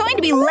 But we're going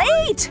to be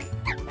late!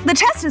 The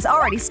test has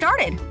already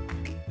started.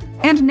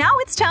 And now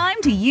it's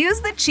time to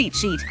use the cheat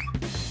sheet.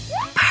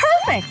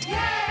 Perfect!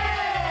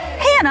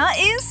 Hannah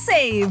is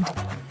saved.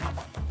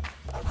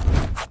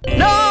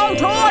 No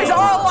toys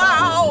are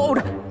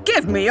allowed!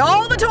 Give me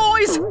all the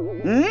toys!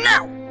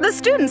 Now! The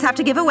students have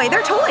to give away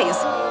their toys.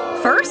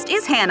 First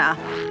is Hannah.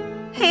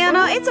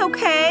 Hannah, it's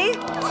okay.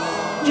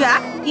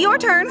 Jack, your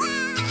turn.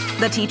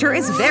 The teacher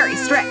is very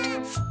strict.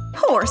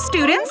 Poor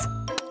students.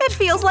 It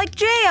feels like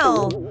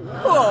jail.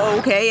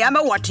 Okay,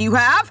 Emma, what do you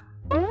have?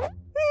 No,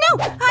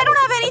 I don't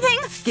have anything.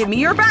 Give me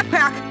your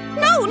backpack.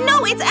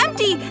 No, it's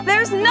empty.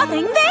 There's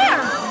nothing there.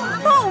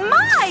 Oh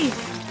my!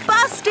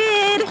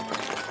 Busted!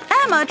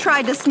 Emma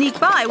tried to sneak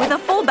by with a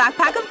full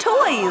backpack of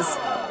toys.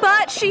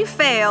 But she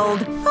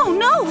failed. Oh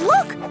no,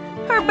 look!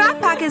 Her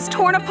backpack is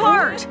torn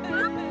apart.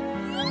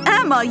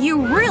 Emma,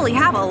 you really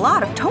have a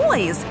lot of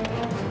toys.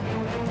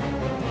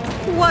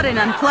 What an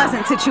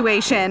unpleasant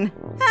situation.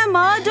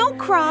 Emma, don't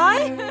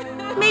cry.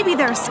 Maybe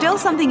there's still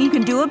something you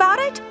can do about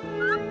it?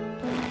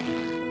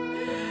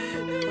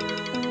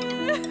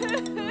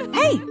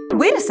 Hey,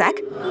 wait a sec.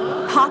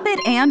 Poppet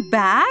and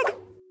bag?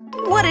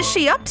 What is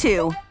she up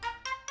to?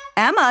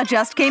 Emma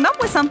just came up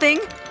with something.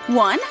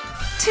 1,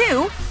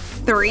 2,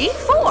 3,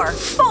 4.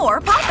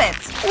 4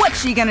 poppets.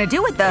 What's she gonna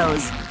do with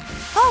those?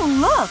 Oh,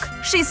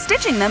 look! She's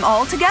stitching them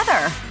all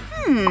together.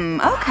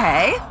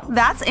 Okay.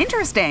 That's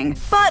interesting.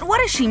 But what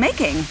is she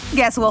making?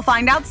 Guess we'll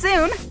find out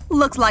soon.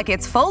 Looks like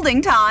it's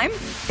folding time.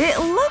 It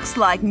looks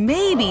like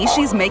maybe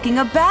she's making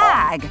a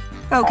bag.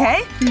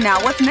 Okay,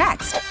 now what's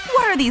next?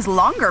 What are these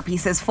longer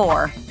pieces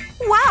for?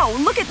 Wow,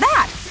 look at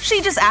that!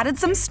 She just added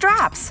some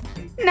straps.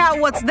 Now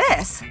what's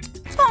this?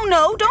 Oh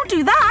no, don't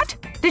do that!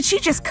 Did she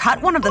just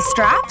cut one of the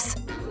straps?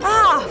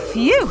 Ah,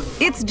 phew!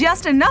 It's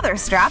just another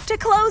strap to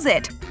close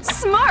it.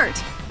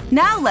 Smart!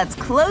 Now let's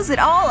close it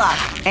all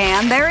up.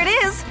 And there it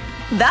is!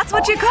 That's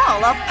what you call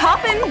a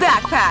poppin'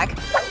 backpack!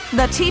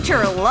 The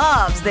teacher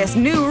loves this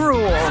new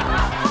rule.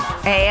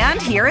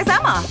 And here is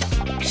Emma.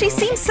 She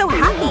seems so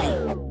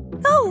happy.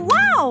 Oh,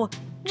 wow!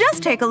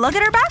 Just take a look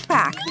at her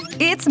backpack.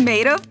 It's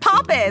made of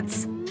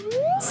poppets.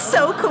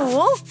 So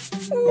cool!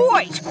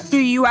 Wait, do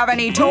you have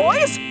any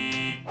toys?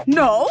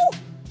 No?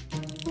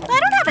 I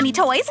don't have any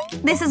toys.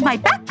 This is my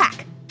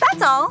backpack.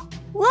 That's all.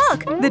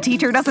 Look, the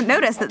teacher doesn't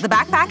notice that the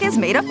backpack is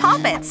made of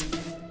poppets.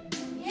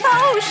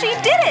 Oh, she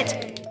did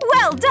it!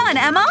 Well done,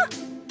 Emma!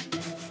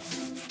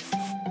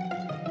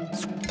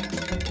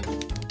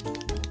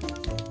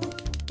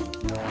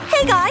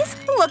 Hey guys,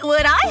 look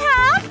what I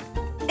have!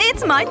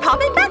 It's my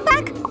poppet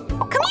backpack!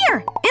 Come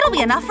here, it'll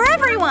be enough for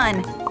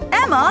everyone!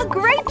 Emma,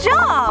 great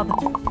job!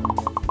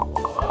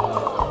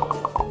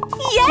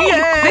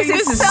 Yay! This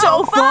is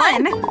so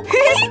fun!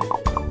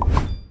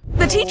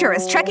 The teacher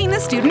is checking the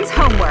students'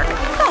 homework.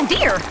 Oh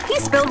dear, he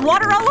spilled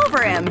water all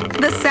over him.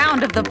 The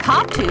sound of the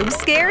pop tube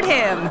scared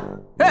him.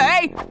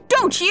 Hey,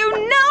 don't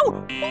you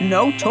know?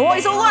 No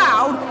toys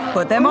allowed!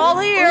 Put them all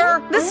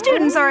here! The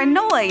students are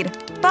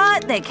annoyed,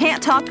 but they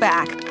can't talk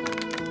back.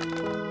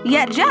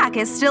 Yet Jack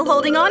is still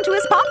holding on to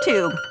his pop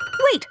tube.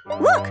 Wait,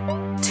 look!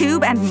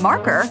 Tube and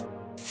marker.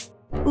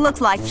 Looks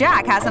like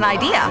Jack has an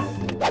idea.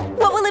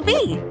 What will it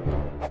be?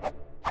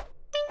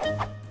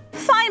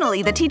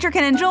 Finally, the teacher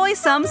can enjoy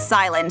some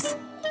silence.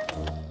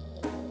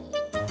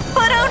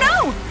 But oh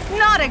no!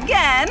 Not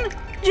again!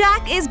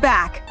 Jack is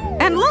back.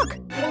 And look!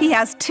 He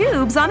has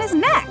tubes on his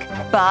neck.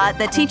 But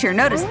the teacher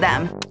noticed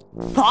them.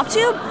 Pop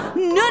tube?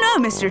 No,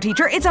 Mr.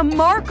 Teacher, it's a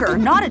marker,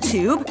 not a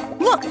tube.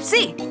 Look,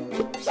 see?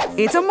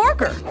 It's a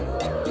marker.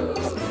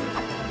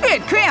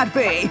 It can't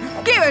be!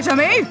 Give it to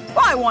me!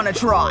 I want to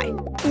try!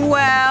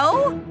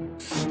 Well…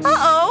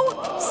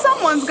 Uh-oh!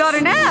 Someone's got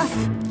an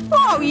F!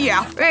 Oh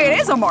yeah, it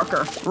is a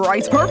marker.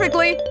 Writes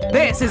perfectly.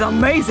 This is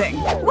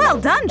amazing. Well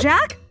done,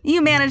 Jack!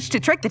 You managed to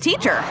trick the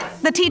teacher.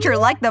 The teacher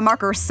liked the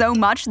marker so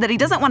much that he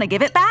doesn't want to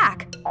give it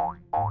back.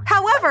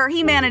 However,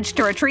 he managed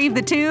to retrieve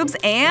the tubes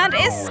and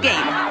escape.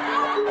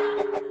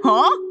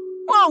 Huh?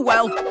 Oh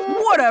well,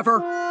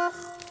 whatever.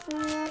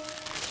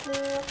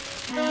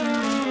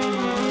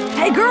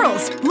 Hey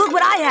girls, look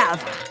what I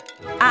have!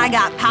 I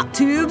got pop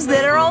tubes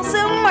that are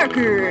also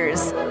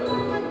markers.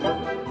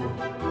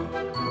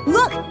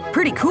 Look,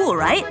 pretty cool,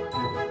 right?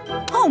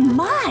 Oh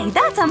my,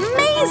 that's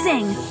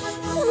amazing!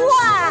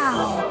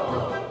 Wow!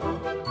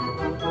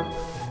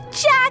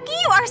 Jack,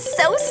 you are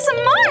so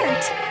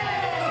smart!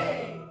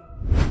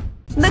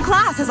 The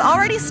class has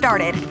already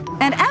started,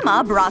 and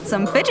Emma brought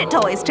some fidget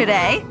toys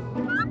today.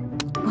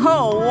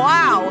 Oh,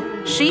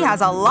 wow! She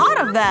has a lot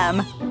of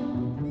them!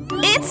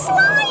 It's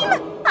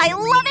slime! I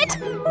love it!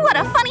 What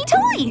a funny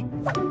toy!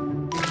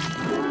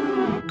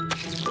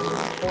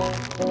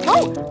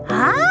 Oh!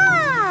 Ah!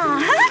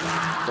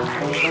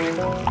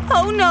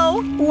 Oh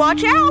no!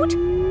 Watch out!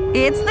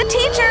 It's the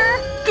teacher!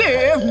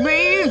 Give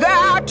me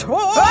that toy!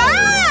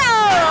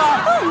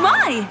 Ah! Oh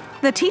my!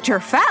 The teacher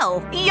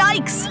fell!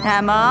 Yikes!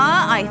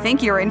 Emma, I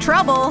think you're in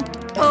trouble.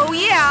 Oh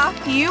yeah,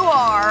 you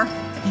are.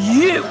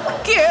 You!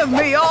 Give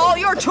me all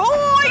your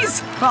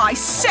toys! I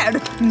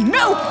said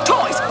no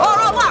toys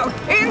are allowed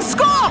in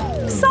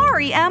school!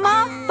 Sorry,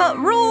 Emma, but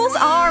rules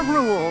are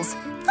rules.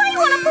 I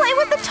want to play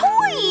with the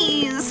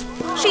toys!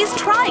 She's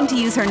trying to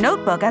use her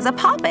notebook as a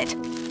puppet,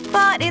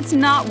 but it's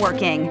not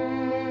working.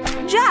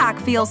 Jack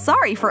feels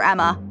sorry for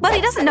Emma, but he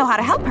doesn't know how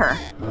to help her.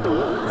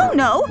 Oh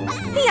no!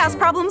 He has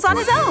problems on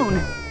his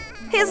own.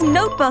 His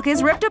notebook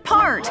is ripped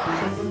apart.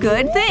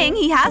 Good thing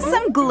he has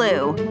some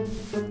glue.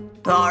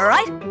 All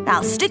right,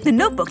 I'll stick the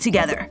notebook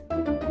together.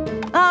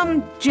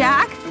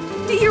 Jack,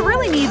 do you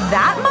really need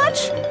that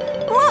much?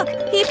 Look,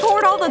 he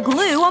poured all the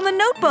glue on the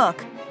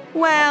notebook.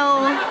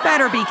 Well,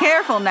 better be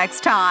careful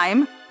next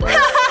time.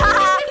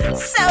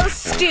 So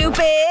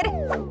stupid!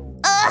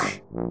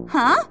 Ugh!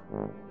 Huh?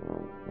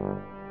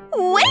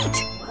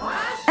 Wait!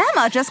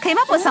 Emma just came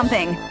up with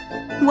something.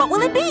 What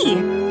will it be?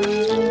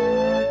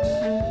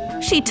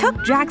 She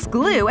took Jack's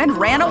glue and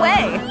ran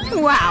away.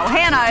 Wow,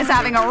 Hannah is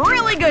having a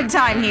really good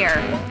time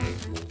here.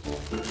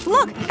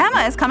 Look,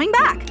 Emma is coming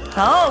back.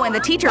 Oh, and the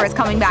teacher is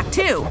coming back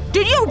too.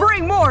 Did you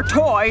bring more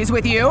toys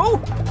with you?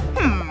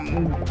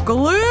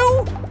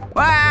 Glue?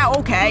 Ah,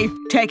 okay,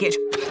 take it.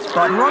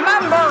 But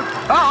remember,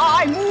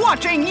 I'm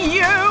watching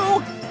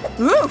you!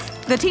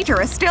 Oof, the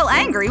teacher is still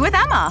angry with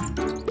Emma.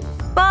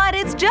 But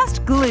it's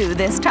just glue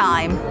this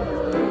time.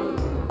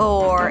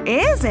 Or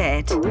is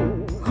it?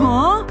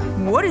 Huh?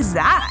 What is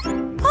that?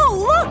 Oh,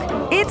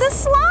 look! It's a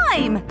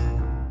slime!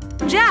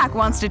 Jack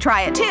wants to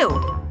try it too.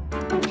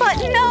 But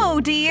no,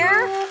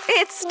 dear.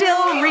 It's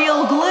still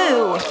real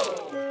glue.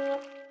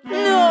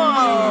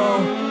 No!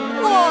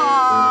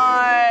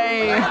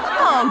 Why?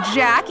 Oh,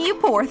 Jack, you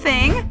poor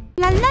thing.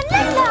 La la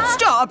la la!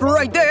 Stop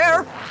right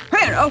there!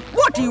 Hannah,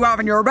 what do you have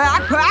in your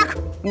backpack?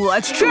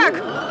 Let's check.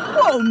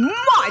 Oh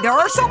my, there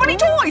are so many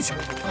toys!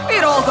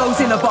 It all goes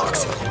in the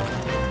box.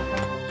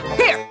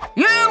 Here,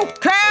 you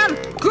can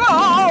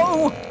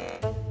go!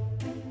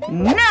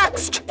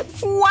 Next!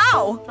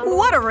 Wow,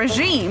 what a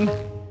regime.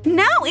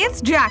 Now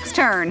it's Jack's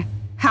turn.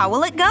 How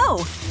will it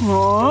go?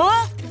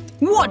 Huh?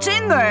 What's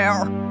in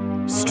there?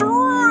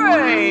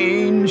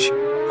 Strange!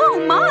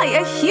 Oh my,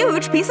 a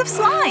huge piece of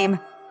slime.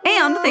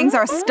 And things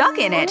are stuck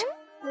in it.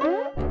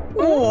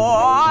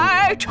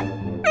 What? Ew,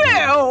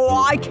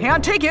 I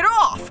can't take it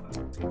off!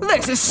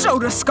 This is so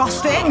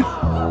disgusting!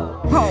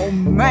 Oh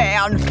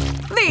man,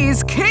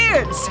 these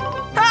kids!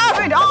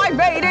 Haven't I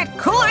made it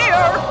clear?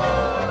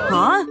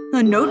 Huh?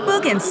 A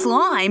notebook and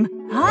slime?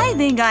 I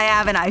think I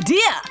have an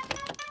idea.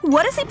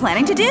 What is he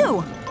planning to do?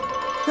 All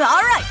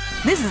right,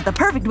 this is the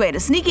perfect way to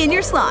sneak in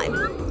your slime.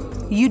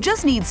 You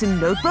just need some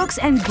notebooks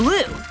and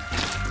glue.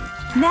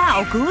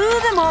 Now glue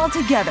them all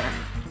together.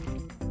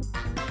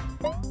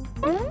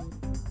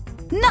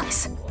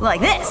 Nice!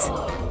 Like this.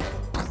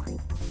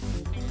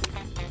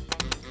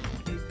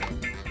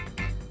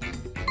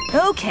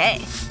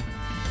 Okay.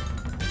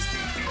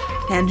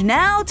 And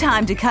now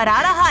time to cut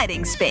out a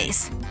hiding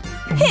space.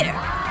 Here!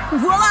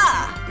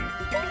 Voila!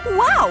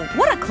 Wow,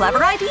 what a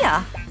clever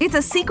idea! It's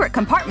a secret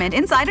compartment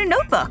inside a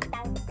notebook.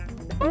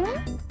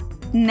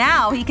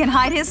 Now he can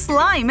hide his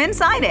slime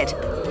inside it.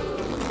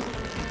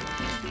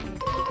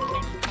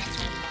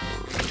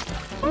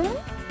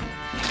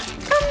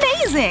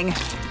 Amazing!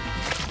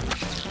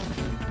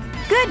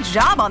 Good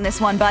job on this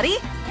one, buddy.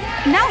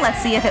 Now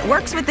let's see if it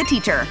works with the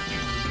teacher.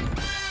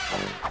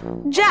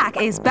 Jack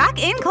is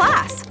back in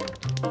class.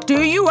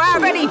 Do you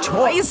have any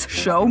toys?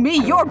 Show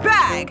me your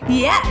bag!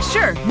 Yeah,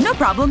 sure, no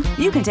problem.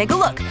 You can take a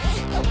look.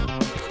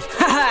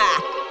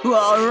 Haha!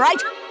 All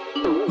right.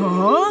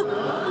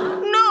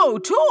 Huh? No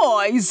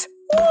toys!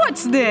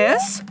 What's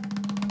this?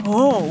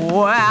 Oh,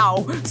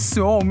 wow!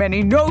 So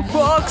many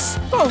notebooks!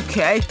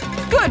 Okay,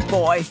 good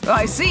boy.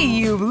 I see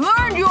you've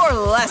learned your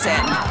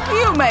lesson.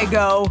 You may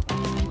go.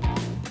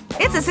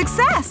 It's a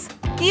success!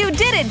 You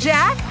did it,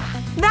 Jack!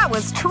 That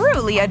was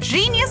truly a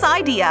genius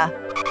idea.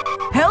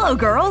 Hello,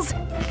 girls!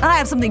 I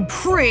have something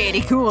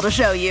pretty cool to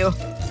show you.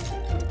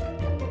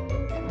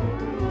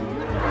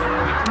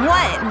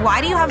 What?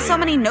 Why do you have so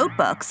many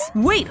notebooks?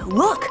 Wait,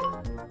 look!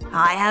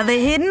 I have a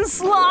hidden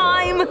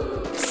slime!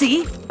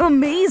 See?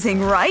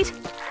 Amazing, right?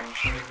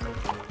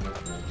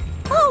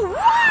 Oh,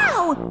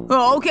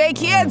 wow! Okay,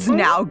 kids,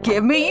 now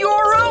give me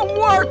your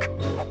homework!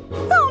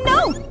 Oh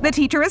no! The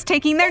teacher is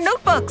taking their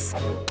notebooks.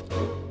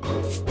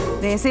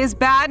 This is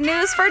bad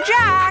news for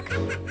Jack.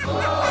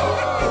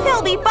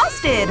 He'll be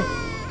busted.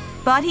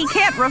 But he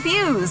can't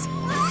refuse.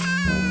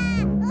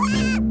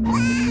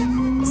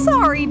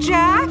 Sorry,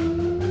 Jack.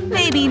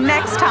 Maybe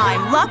next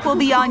time luck will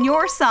be on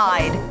your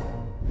side.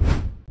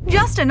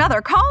 Just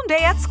another calm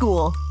day at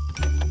school.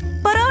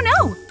 But oh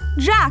no!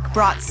 Jack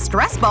brought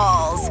stress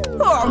balls.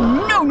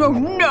 Oh, no, no,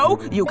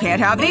 no! You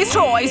can't have these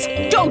toys!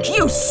 Don't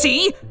you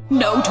see?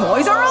 No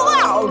toys are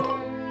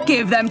allowed!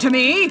 Give them to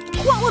me!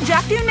 What will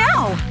Jack do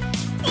now?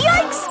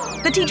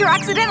 Yikes! The teacher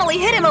accidentally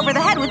hit him over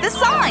the head with the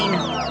sign.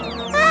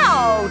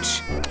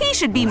 Ouch! He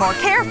should be more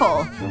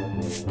careful.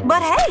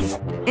 But hey,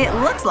 it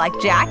looks like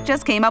Jack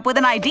just came up with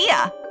an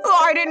idea.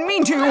 I didn't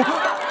mean to!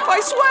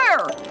 I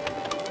swear!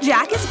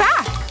 Jack is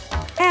back.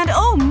 And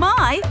oh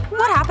my,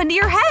 what happened to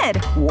your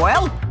head?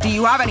 Well, do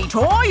you have any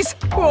toys?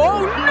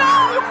 Oh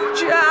no!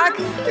 Jack,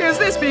 is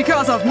this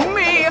because of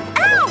me?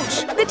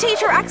 Ouch! The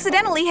teacher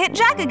accidentally hit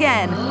Jack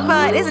again.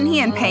 But isn't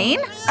he in pain?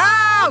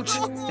 Ouch!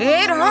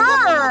 It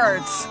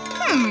hurts!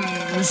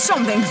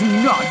 Something's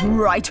not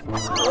right.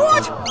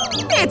 What?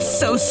 It's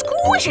so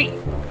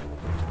squishy!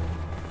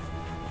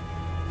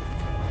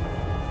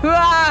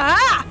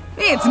 Ah!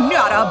 It's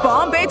not a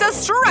bomb, it's a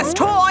stress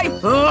toy!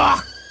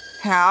 Ugh!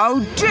 How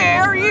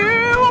dare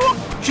you!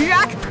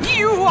 Jack,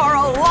 you are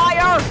a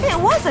liar! It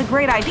was a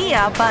great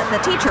idea, but the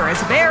teacher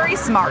is very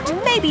smart.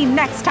 Maybe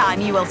next time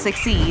you will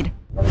succeed.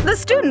 The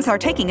students are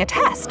taking a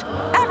test.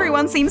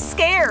 Everyone seems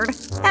scared.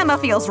 Emma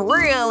feels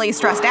really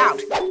stressed out,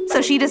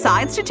 so she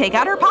decides to take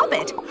out her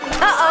puppet.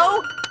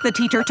 Uh-oh! The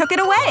teacher took it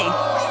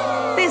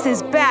away. This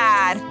is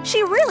bad.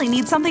 She really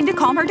needs something to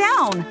calm her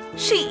down.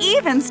 She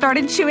even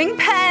started chewing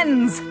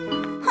pens.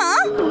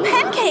 Huh?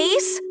 Pen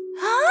case?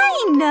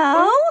 I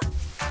know!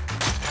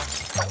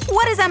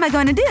 What is Emma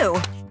going to do?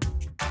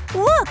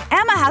 Look,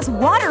 Emma has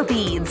water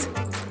beads.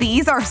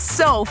 These are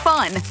so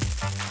fun.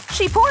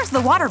 She pours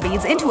the water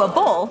beads into a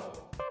bowl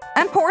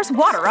and pours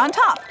water on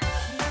top.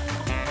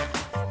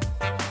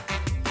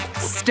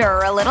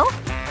 Stir a little.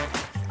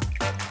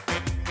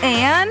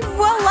 And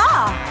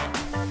voila!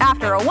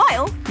 After a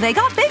while, they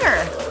got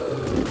bigger.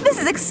 This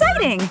is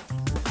exciting!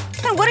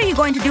 And what are you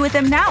going to do with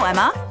them now,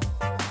 Emma?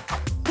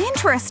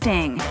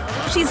 Interesting.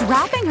 She's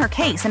wrapping her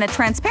case in a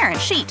transparent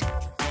sheet.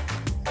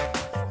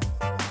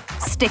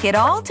 Stick it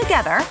all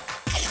together,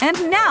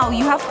 and now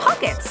you have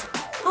pockets.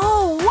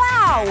 Oh,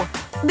 wow!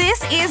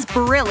 This is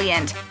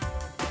brilliant!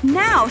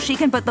 Now she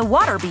can put the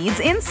water beads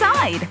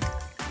inside.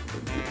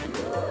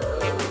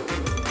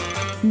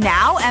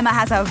 Now Emma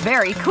has a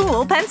very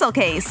cool pencil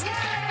case.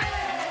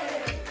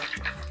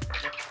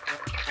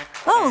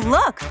 Oh,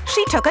 look!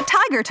 She took a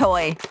tiger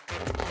toy.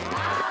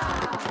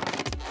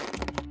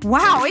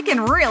 Wow, it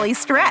can really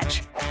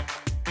stretch.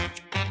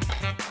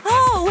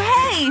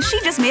 Oh, hey! She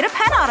just made a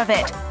pen out of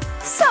it.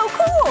 So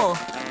cool!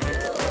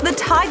 The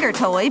tiger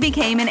toy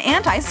became an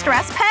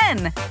anti-stress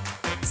pen.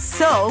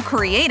 So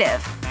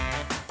creative.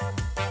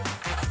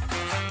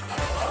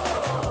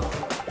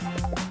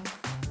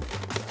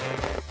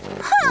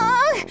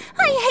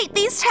 I hate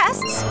these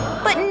tests,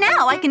 but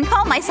now I can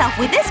calm myself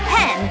with this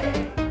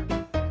pen.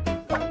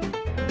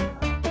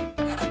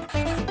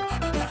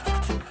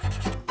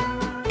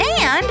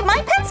 And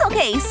my pencil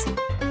case.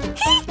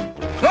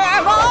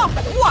 Emma!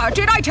 What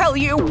did I tell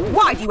you?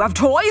 Why do you have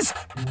toys?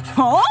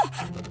 Huh?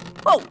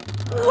 Oh,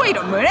 wait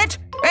a minute.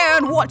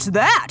 And what's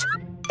that?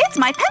 It's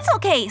my pencil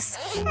case.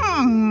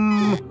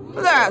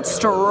 That's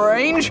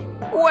strange.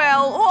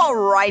 Well, all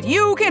right,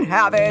 you can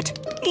have it.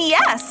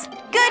 Yes!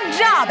 Good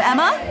job,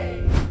 Emma!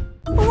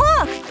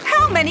 Look!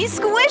 How many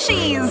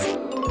squishies!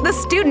 The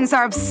students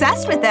are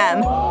obsessed with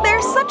them.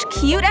 They're such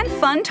cute and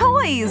fun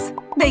toys.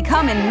 They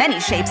come in many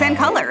shapes and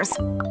colors.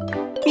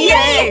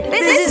 Yay!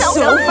 This is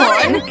so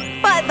fun!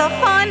 But the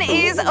fun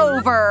is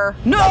over.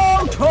 No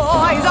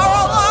toys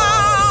are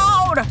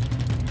allowed!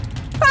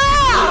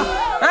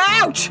 Ah!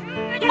 Ouch!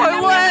 My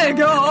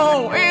leg!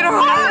 Oh, it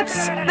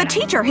hurts! The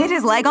teacher hit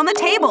his leg on the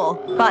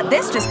table, but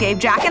this just gave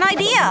Jack an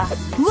idea.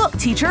 Look,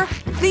 teacher,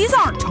 these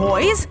aren't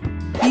toys.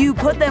 You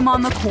put them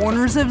on the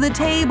corners of the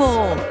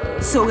table,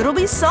 so it'll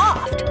be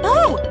soft.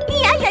 Oh,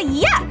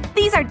 yeah!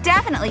 These are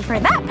definitely for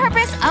that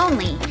purpose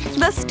only.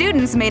 The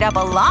students made up a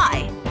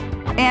lie.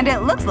 And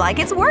it looks like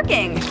it's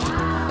working.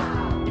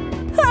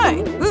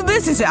 Hey,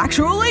 this is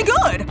actually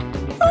good.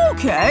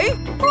 Okay,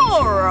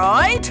 all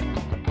right.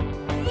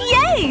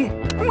 Yay!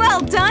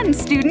 Well done,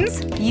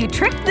 students! You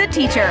tricked the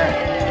teacher.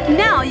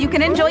 Now you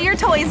can enjoy your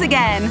toys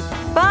again.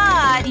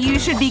 But you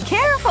should be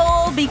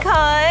careful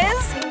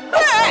because…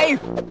 Hey!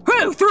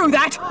 Who threw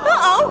that?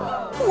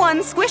 Uh-oh!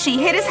 One squishy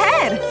hit his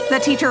head. The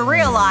teacher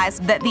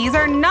realized that these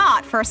are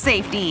not for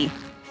safety.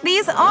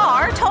 These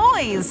are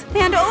toys.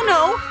 And oh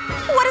no!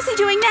 What is he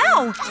doing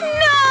now?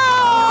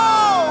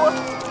 No!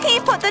 He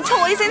put the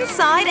toys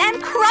inside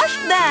and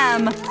crushed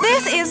them!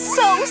 This is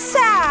so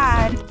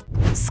sad!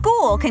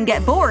 School can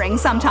get boring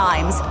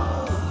sometimes.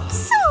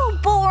 So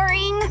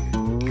boring.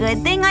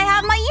 Good thing I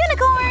have my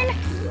unicorn.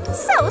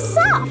 So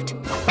soft.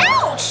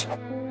 Ouch!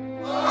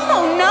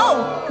 Oh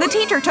no! The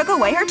teacher took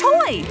away her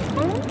toy!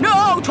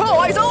 No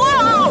toys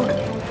allowed!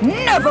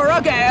 Never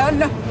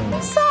again!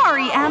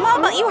 Sorry, Emma,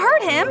 but you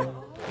hurt him.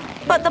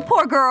 But the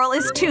poor girl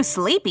is too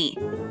sleepy.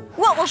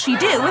 What will she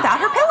do without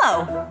her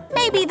pillow?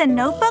 Maybe the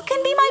notebook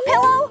can be my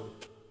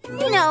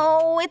pillow?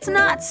 No, it's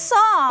not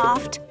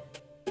soft.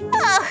 Ugh,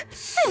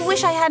 I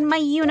wish I had my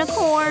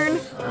unicorn.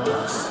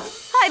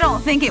 I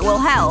don't think it will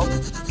help.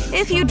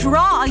 If you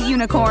draw a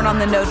unicorn on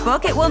the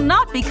notebook, it will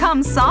not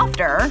become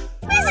softer.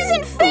 This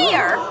isn't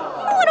fair!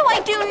 What do I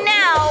do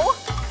now?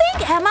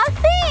 Think, Emma,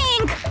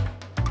 think!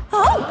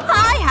 Oh,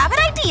 I have an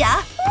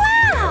idea!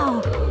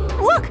 Wow!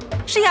 Look,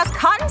 she has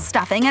cotton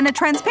stuffing and a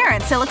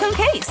transparent silicone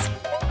case.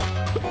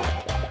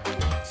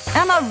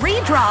 Emma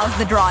redraws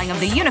the drawing of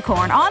the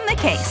unicorn on the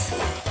case.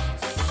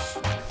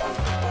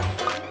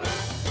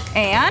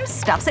 And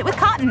stuffs it with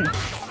cotton.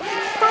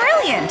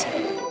 Brilliant!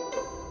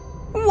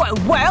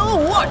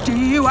 Well, what do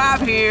you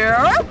have here?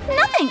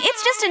 Nothing,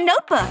 it's just a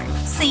notebook.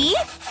 See?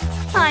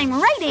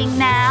 I'm writing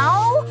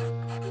now.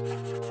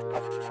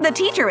 The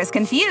teacher is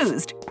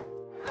confused.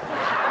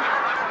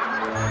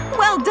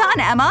 Well done,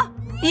 Emma!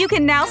 You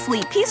can now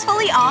sleep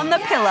peacefully on the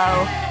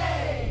pillow.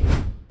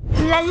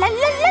 La la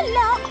la la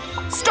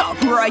la. Stop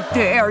right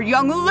there,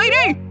 young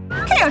lady!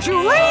 Can't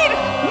you read?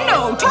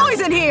 No toys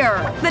in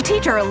here! The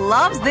teacher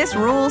loves this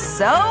rule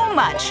so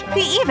much.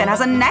 He even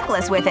has a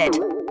necklace with it.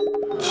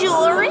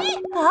 Jewelry?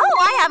 Oh,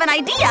 I have an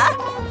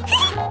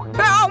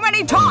idea! How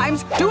many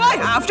times do I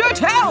have to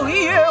tell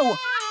you?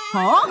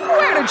 Huh?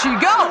 Where did she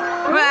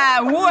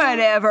go?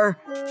 Whatever.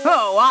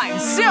 Oh, I'm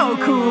so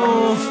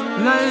cool.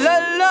 La la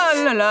la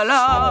la la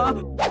la.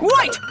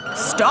 Wait!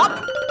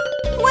 Stop!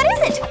 What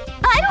is it?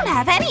 I don't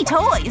have any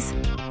toys.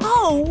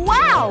 Oh,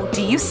 wow!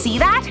 Do you see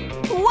that?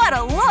 What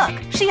a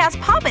look! She has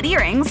poppet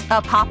earrings,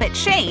 a poppet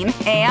chain,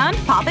 and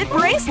poppet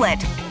bracelet.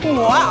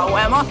 Wow,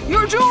 Emma,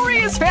 your jewelry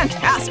is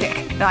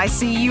fantastic. I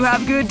see you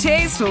have good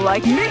taste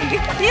like me.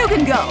 You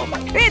can go.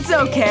 It's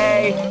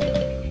okay.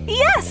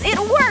 Yes, it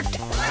worked!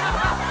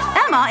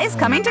 Emma is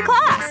coming to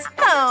class.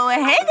 Oh,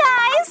 hey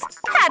guys!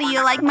 How do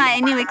you like my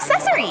new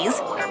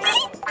accessories?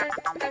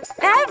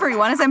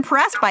 Everyone is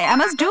impressed by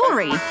Emma's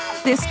jewelry.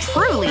 This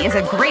truly is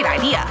a great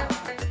idea.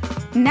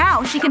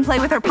 Now she can play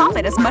with her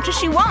poppet as much as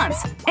she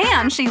wants.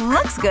 And she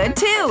looks good,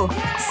 too.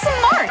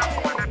 Smart!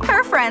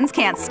 Her friends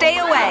can't stay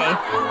away.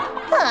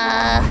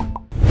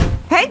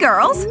 Hey,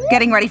 girls!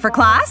 Getting ready for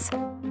class?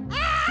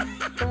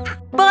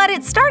 But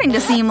it's starting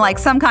to seem like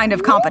some kind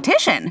of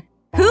competition.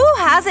 Who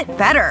has it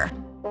better?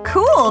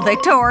 Cool,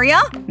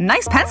 Victoria!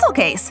 Nice pencil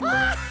case.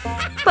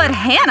 But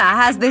Hannah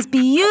has this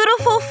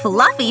beautiful,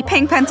 fluffy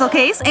pink pencil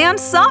case and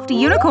soft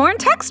unicorn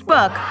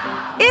textbook.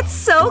 It's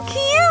so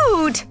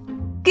cute!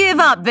 Give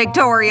up,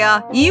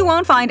 Victoria. You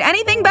won't find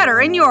anything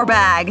better in your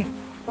bag.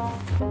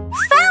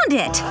 Found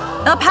it!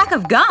 A pack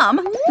of gum?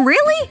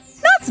 Really?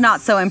 That's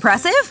not so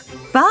impressive.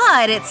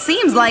 But it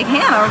seems like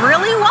Hannah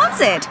really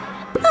wants it.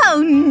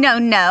 Oh,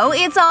 no,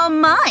 it's all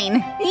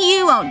mine.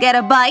 You won't get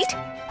a bite.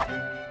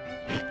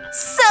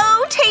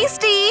 So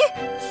tasty!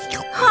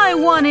 I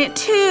want it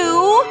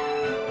too.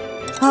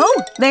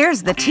 Oh,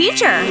 there's the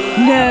teacher.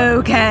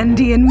 No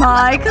candy in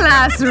my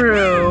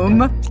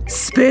classroom.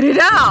 Spit it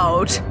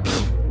out.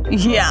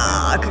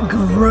 Yuck,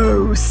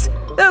 gross.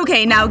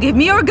 Okay, now give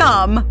me your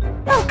gum.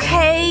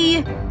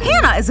 Okay.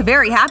 Hannah is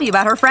very happy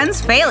about her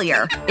friend's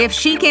failure. If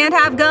she can't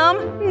have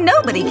gum,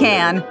 nobody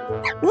can.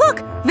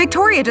 Look,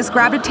 Victoria just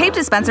grabbed a tape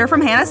dispenser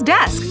from Hannah's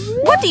desk.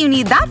 What do you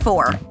need that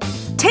for?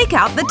 Take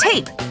out the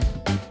tape.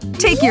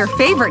 Take your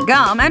favorite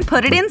gum and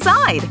put it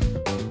inside.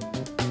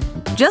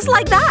 Just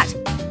like that.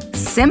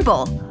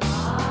 Simple.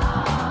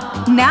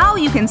 Now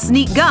you can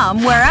sneak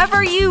gum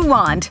wherever you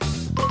want.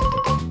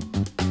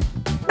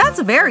 That's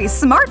very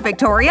smart,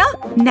 Victoria.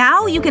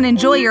 Now you can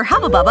enjoy your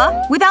Hubba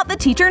Bubba without the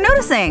teacher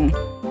noticing.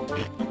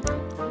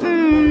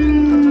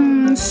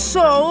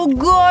 So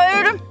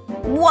good.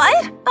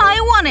 What? I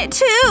want it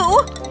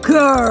too!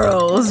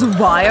 Girls,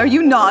 why are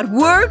you not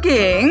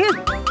working?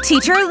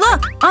 Teacher,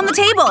 look! On the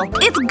table!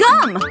 It's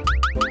gum!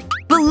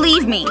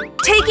 Believe me,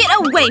 take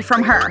it away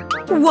from her!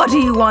 What do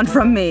you want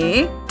from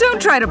me?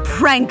 Don't try to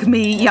prank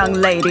me, young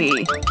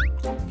lady.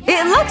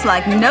 It looks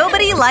like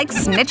nobody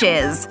likes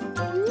snitches.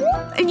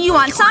 You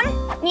want some?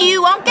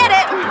 You won't get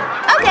it.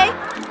 Okay,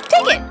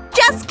 take it.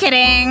 Just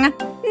kidding.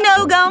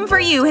 No gum for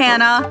you,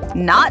 Hannah.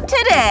 Not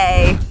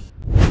today.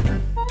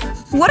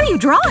 What are you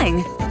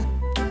drawing?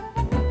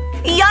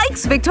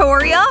 Yikes,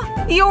 Victoria!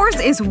 Yours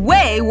is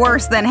way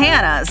worse than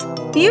Hannah's.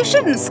 You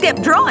shouldn't skip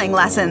drawing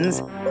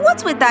lessons.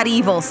 What's with that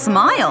evil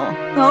smile?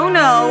 Oh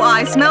no,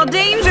 I smell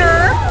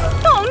danger!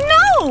 Oh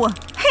no!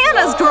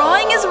 Hannah's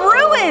drawing is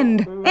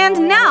ruined!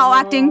 And now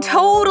acting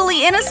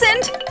totally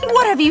innocent?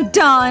 What have you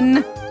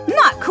done?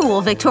 Not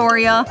cool,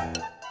 Victoria.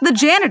 The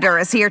janitor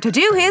is here to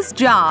do his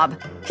job.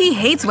 He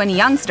hates when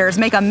youngsters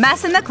make a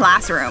mess in the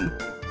classroom.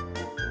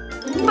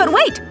 But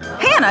wait!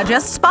 Hannah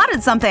just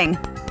spotted something.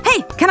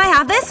 Hey, can I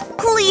have this?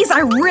 Please, I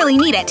really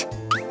need it.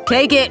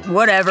 Take it,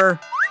 whatever.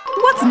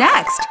 What's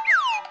next?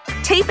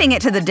 Taping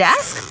it to the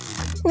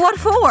desk? What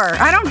for?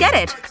 I don't get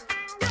it.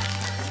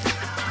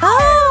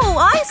 Oh,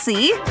 I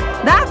see.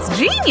 That's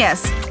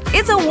genius.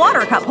 It's a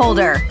water cup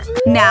holder.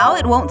 Now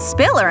it won't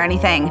spill or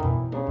anything.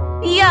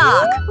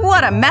 Yuck!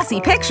 What a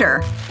messy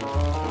picture.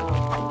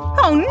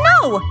 Oh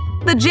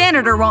no! The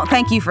janitor won't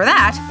thank you for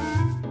that.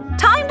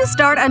 Time to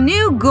start a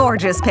new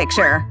gorgeous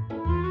picture.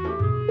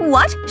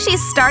 What?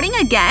 She's starting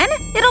again?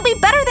 It'll be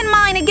better than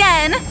mine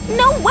again!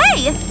 No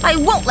way! I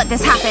won't let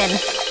this happen!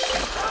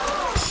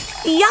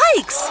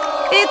 Yikes!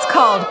 It's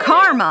called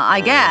karma,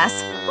 I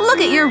guess. Look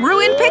at your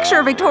ruined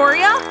picture,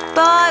 Victoria!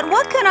 But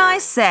what can I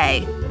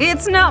say?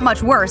 It's not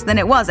much worse than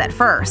it was at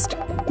first.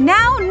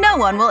 Now no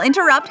one will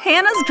interrupt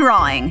Hannah's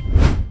drawing.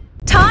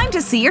 Time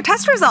to see your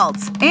test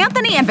results.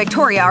 Anthony and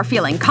Victoria are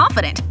feeling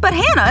confident, but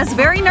Hannah is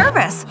very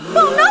nervous.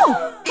 Oh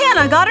no!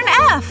 Hannah got an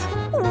F!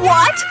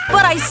 What?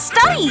 But I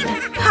studied!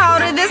 How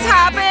did this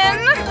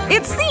happen?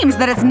 It seems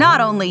that it's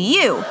not only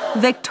you.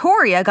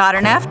 Victoria got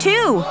an F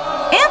too.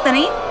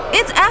 Anthony,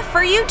 it's F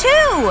for you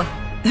too!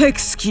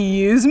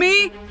 Excuse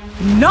me?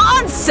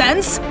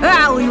 Nonsense!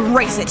 I'll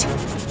erase it!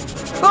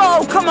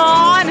 Oh, come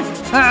on!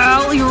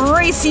 I'll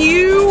erase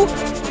you!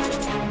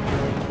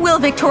 Will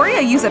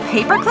Victoria use a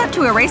paperclip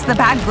to erase the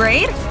bad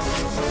grade?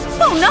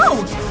 Oh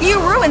no! You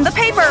ruined the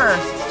paper!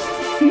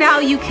 Now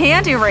you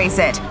can't erase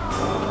it.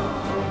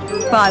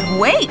 But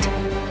wait!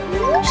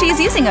 She's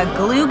using a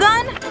glue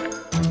gun?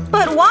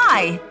 But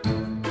why?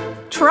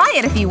 Try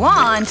it if you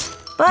want,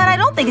 but I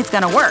don't think it's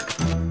gonna work.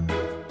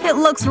 It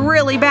looks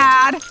really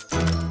bad.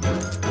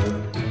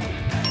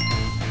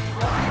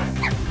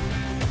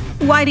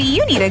 Why do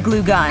you need a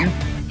glue gun?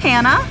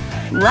 Hannah,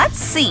 let's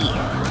see.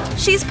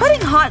 She's putting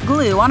hot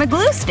glue on a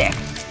glue stick.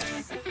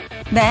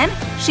 Then,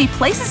 she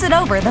places it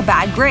over the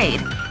bad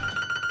grade.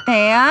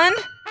 And…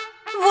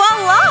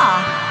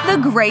 voila! The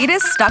grade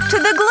is stuck to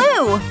the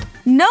glue!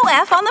 No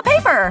F on the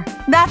paper!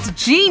 That's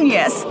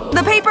genius!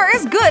 The paper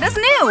is good as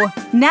new!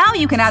 Now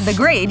you can add the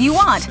grade you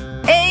want.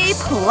 A+,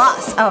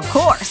 of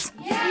course.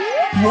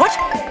 What?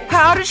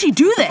 How did she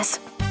do this?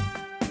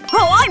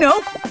 Oh, I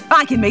know!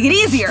 I can make it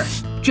easier!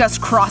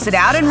 Just cross it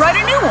out and write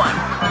a new one!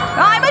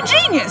 I'm a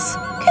genius!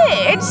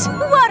 Kids,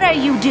 what are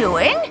you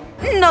doing?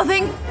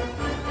 Nothing.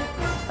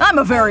 I'm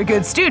a very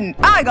good student.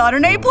 I got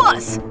an A+.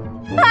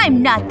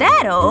 I'm not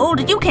that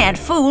old. You can't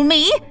fool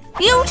me.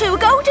 You two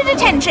go to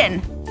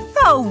detention.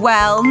 Oh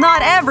well,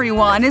 not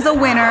everyone is a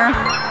winner.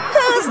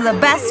 Who's the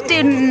best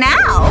student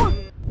now?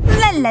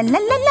 La la la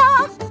la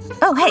la.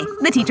 Oh hey,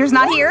 the teacher's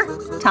not here.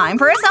 Time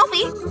for a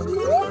selfie.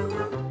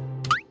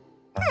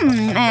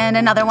 And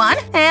another one.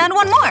 And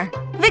one more.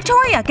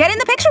 Victoria, get in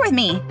the picture with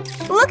me.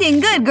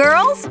 Looking good,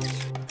 girls.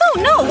 Oh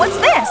no, what's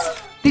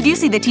this? Did you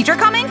see the teacher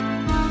coming?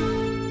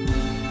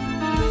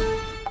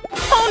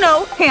 Oh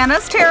no,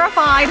 Hannah's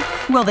terrified.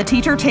 Will the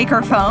teacher take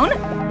her phone?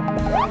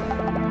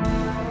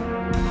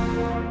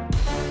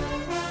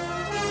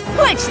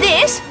 What's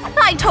this?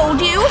 I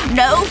told you,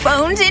 no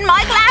phones in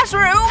my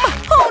classroom!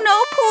 Oh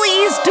no,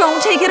 please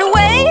don't take it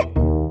away!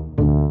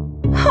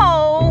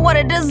 Oh, what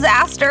a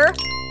disaster.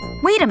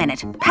 Wait a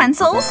minute,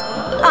 pencils?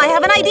 I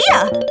have an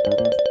idea!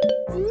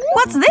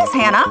 What's this,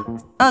 Hannah?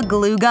 A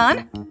glue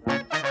gun?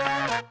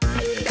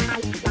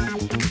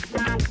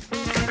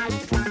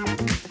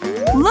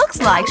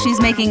 Looks like she's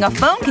making a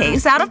phone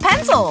case out of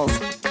pencils.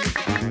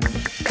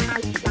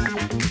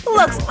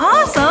 Looks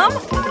awesome!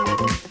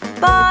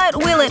 But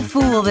will it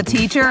fool the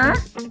teacher?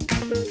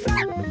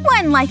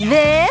 One like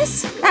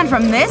this, and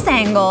from this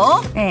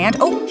angle, and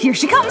oh, here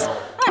she comes!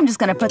 I'm just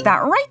gonna put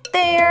that right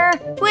there.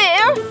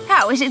 Well,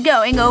 how is it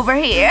going over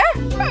here?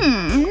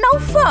 No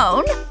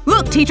phone.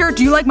 Look, teacher,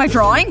 do you like my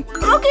drawing?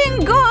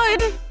 Looking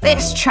good.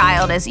 This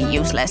child is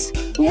useless.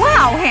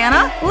 Wow,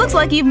 Hannah! Looks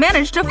like you've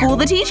managed to fool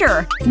the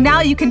teacher.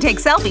 Now you can take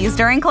selfies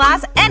during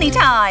class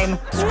anytime.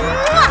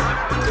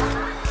 Mwah!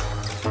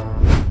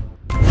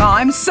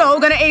 I'm so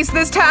gonna ace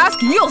this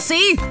task, you'll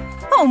see!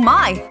 Oh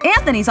my,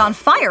 Anthony's on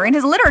fire in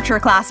his literature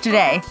class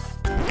today.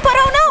 But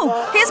oh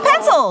no, his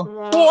pencil!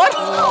 What?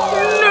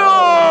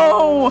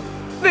 No!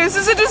 This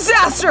is a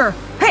disaster!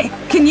 Hey,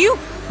 can you…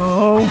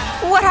 Oh.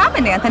 What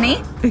happened,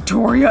 Anthony?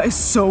 Victoria is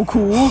so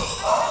cool.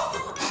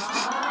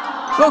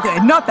 Okay,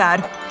 not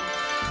bad.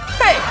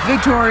 Hey,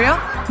 Victoria,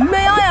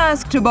 may I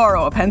ask to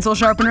borrow a pencil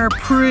sharpener,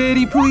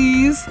 pretty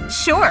please?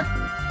 Sure.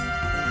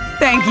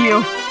 Thank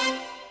you.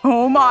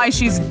 Oh my,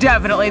 she's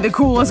definitely the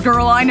coolest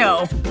girl I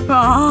know.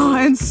 Ah,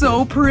 and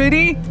so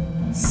pretty.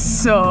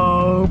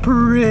 So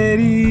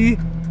pretty.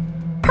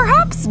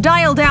 Perhaps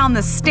dial down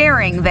the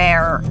staring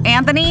there,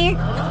 Anthony.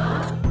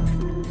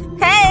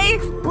 Hey,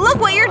 look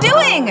what you're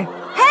doing!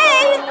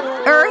 Hey!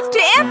 Earth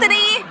to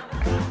Anthony!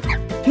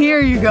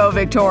 Here you go,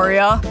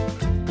 Victoria.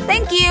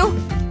 Thank you.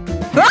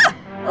 Ah!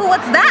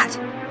 What's that?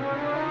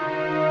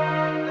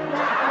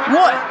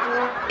 What?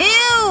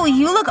 Ew,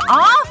 you look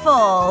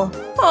awful.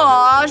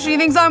 Aw, she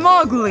thinks I'm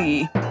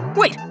ugly.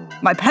 Wait,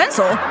 my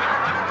pencil?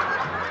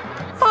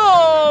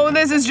 Oh,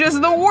 this is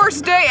just the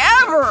worst day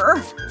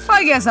ever!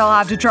 I guess I'll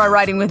have to try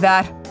writing with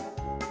that.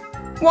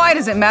 Why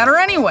does it matter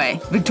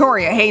anyway?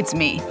 Victoria hates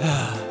me.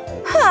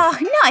 Now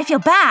I feel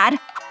bad.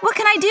 What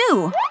can I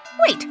do?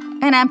 Wait,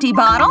 an empty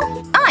bottle?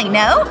 I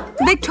know!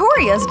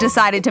 Victoria's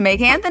decided to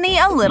make Anthony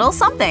a little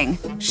something.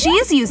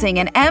 She's using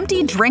an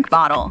empty drink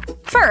bottle.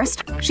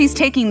 First, she's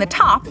taking the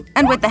top,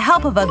 and with the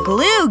help of a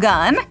glue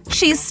gun,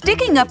 she's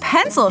sticking a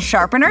pencil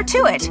sharpener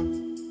to it.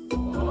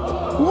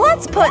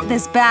 Let's put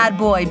this bad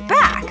boy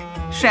back,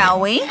 shall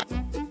we?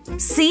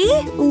 See?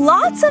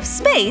 Lots of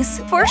space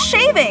for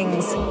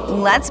shavings.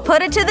 Let's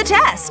put it to the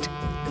test.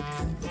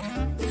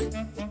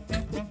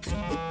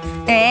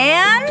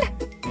 And…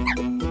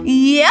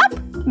 Yep,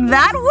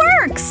 that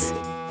works!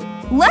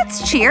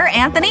 Let's cheer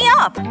Anthony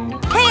up!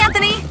 Hey,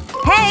 Anthony!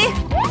 Hey!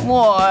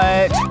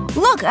 What?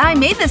 Look, I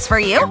made this for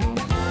you!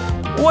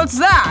 What's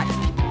that?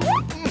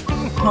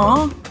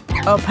 Huh?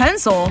 A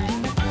pencil?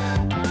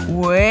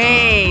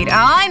 Wait,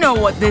 I know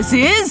what this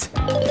is!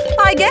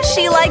 I guess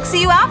she likes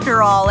you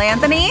after all,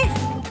 Anthony.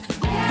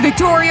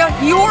 Victoria,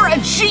 you're a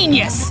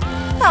genius!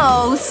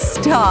 Oh,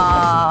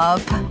 stop.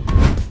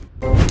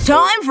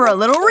 Time for a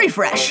little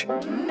refresh.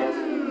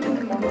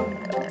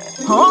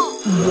 Huh?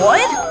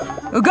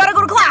 What? Gotta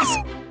go to class!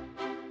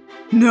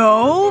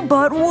 No,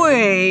 but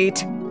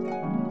wait.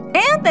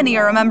 Anthony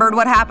remembered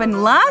what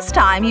happened last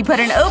time he put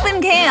an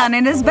open can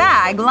in his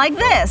bag like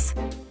this.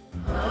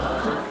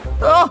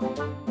 Oh.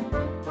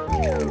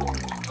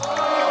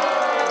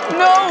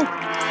 No!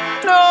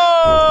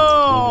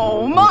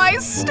 No! My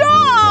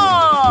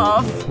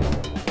stuff!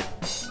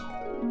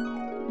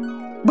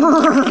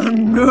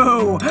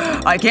 No!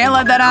 I can't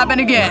let that happen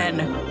again.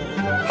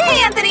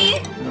 Hey, Anthony!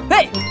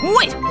 Hey,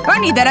 wait! I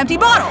need that empty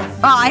bottle!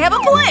 I have a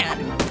plan!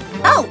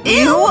 Oh,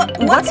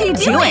 ew! What's he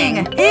doing?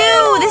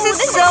 Ew, this is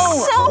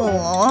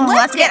so…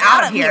 Let's get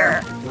out of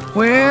here.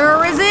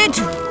 Where is it?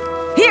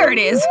 Here it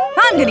is!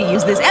 I'm gonna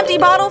use this empty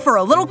bottle for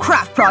a little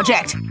craft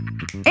project.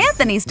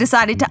 Anthony's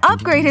decided to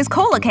upgrade his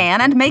cola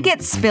can and make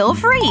it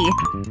spill-free.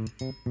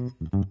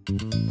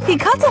 He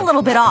cuts a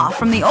little bit off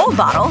from the old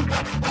bottle,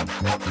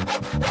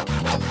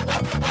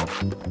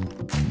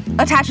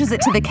 attaches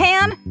it to the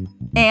can,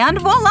 and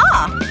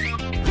voila!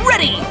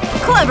 Ready!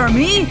 Clever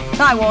me!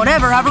 I won't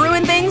ever have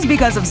ruined things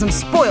because of some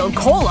spoiled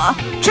cola.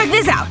 Check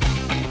this out!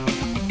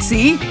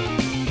 See?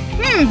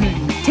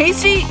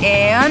 Tasty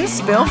and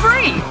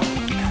spill-free.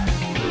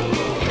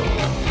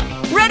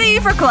 Ready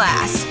for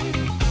class.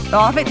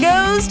 Off it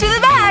goes to the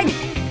bag.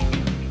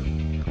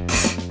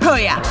 Oh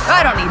yeah,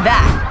 I don't need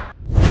that.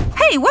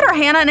 Hey, what are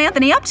Hannah and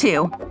Anthony up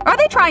to? Are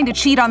they trying to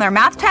cheat on their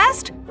math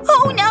test?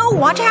 Oh no,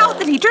 watch out,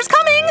 the teacher's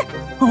coming!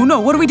 Oh no,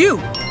 what do we do?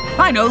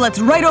 I know, let's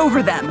write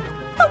over them.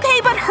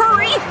 Okay, but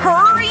hurry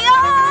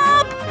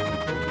up!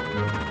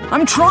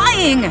 I'm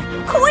trying!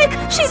 Quick,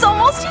 she's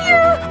almost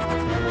here!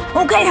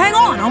 Okay, hang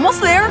on,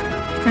 almost there.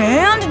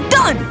 And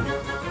done!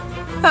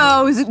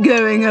 How's it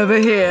going over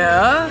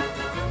here?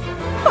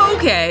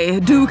 Okay,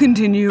 do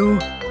continue.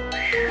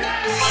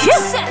 Phew,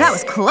 that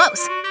was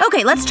close.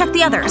 Okay, let's check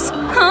the others.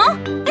 Huh?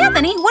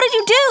 Anthony, what did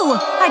you do?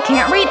 I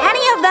can't read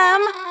any of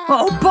them.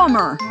 Oh,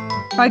 bummer.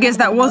 I guess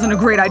that wasn't a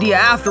great idea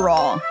after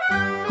all.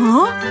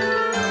 Huh?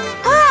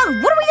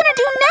 What are we gonna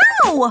do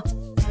now?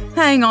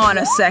 Hang on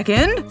a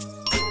second.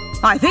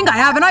 I think I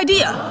have an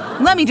idea.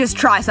 Let me just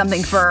try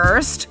something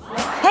first.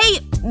 Hey,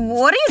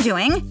 what are you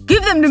doing?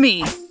 Give them to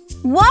me.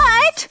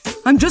 What?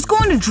 I'm just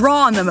going to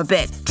draw on them a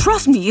bit.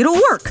 Trust me, it'll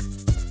work.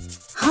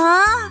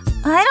 Huh?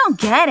 I don't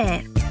get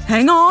it.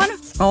 Hang on.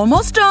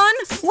 Almost done.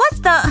 What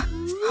the…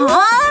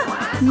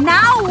 Huh?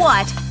 Now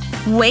what?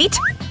 Wait.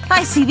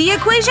 I see the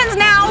equations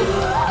now.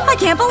 I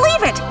can't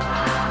believe it.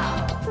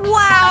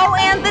 Wow,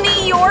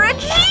 Anthony, you're a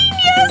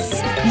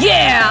genius!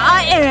 Yeah,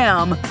 I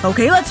am!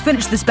 Okay, let's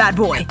finish this bad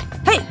boy.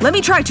 Hey, let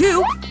me try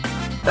too.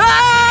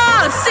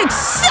 Ah!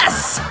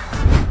 Success!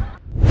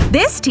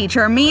 This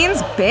teacher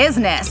means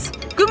business.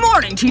 Good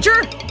morning,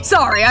 teacher.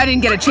 Sorry, I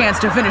didn't get a chance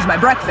to finish my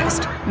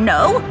breakfast.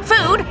 No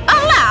food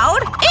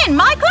allowed in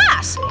my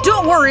class.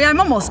 Don't worry, I'm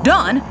almost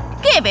done.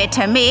 Give it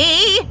to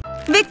me.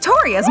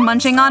 Victoria's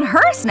munching on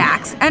her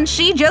snacks, and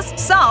she just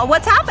saw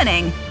what's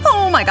happening.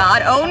 Oh my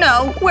god, oh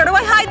no. Where do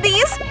I hide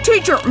these?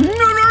 Teacher,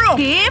 no.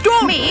 Give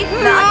Don't. me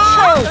the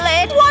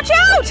chocolate. Watch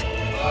out!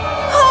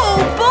 Oh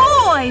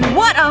boy,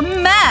 what a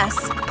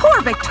mess.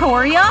 Poor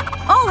Victoria.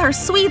 All her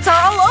sweets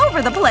are all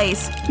over the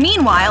place.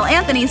 Meanwhile,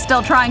 Anthony's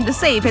still trying to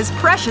save his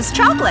precious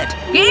chocolate.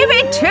 Give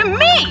it to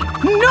me!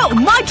 No,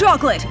 my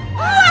chocolate!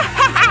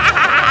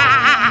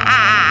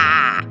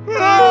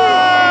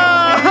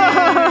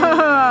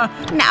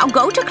 Now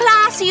go to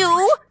class,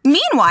 you!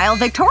 Meanwhile,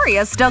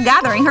 Victoria's still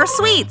gathering her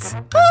sweets.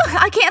 Ugh,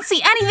 I can't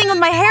see anything with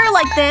my hair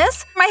like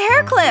this. My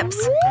hair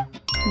clips.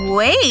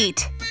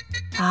 Wait.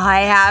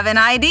 I have an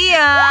idea.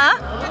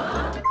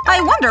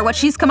 I wonder what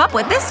she's come up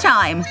with this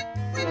time.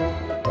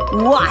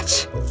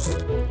 Watch.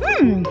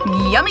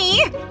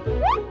 Yummy.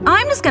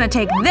 I'm just gonna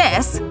take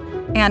this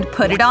and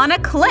put it on a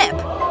clip.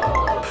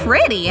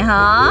 Pretty,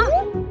 huh?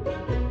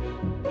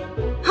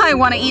 I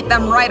want to eat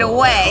them right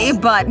away,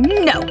 but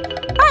no.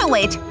 I'll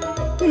wait.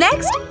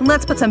 Next,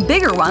 let's put some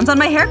bigger ones on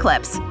my hair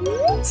clips.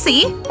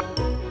 See?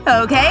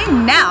 Okay,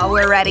 now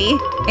we're ready.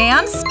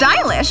 And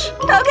stylish.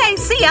 Okay,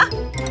 see ya.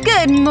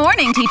 Good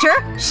morning,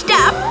 teacher.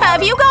 Stop.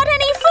 Have you got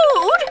any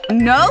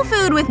food? No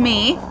food with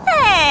me.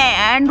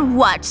 And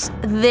what's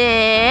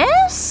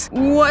this?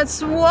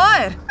 What's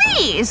what?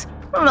 These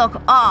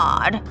look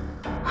odd.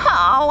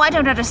 Oh, I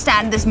don't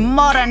understand this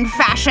modern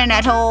fashion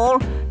at all.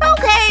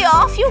 Okay,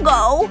 off you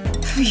go.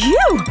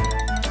 Phew!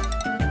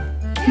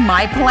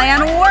 My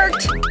plan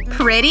worked.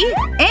 Pretty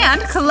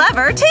and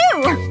clever, too.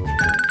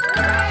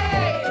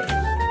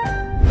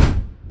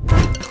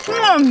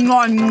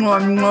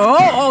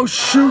 Oh,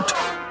 shoot.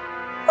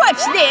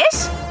 What's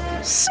this?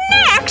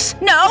 Snacks?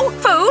 No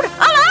food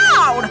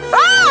allowed!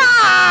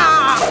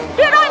 Ah!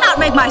 Did I not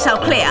make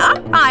myself clear?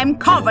 I'm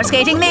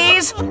confiscating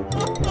these.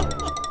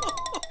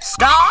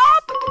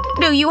 Stop!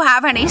 Do you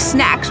have any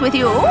snacks with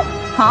you?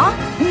 Huh?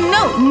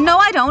 No,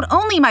 I don't.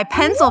 Only my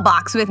pencil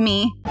box with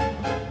me.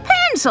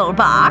 Pencil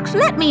box?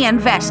 Let me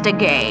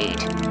investigate.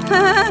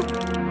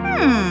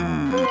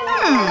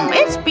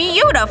 It's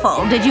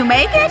beautiful. Did you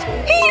make it?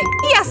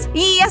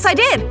 Yes, I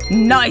did.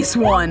 Nice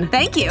one.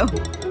 Thank you.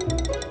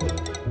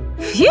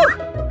 Phew!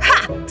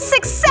 Ha!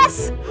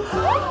 Success!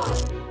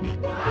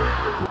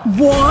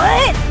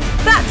 What?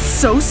 That's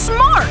so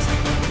smart!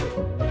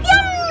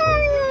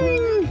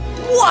 Yum!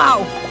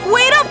 Wow!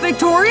 Wait up,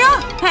 Victoria!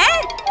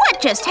 Huh?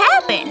 What just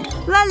happened?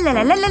 La la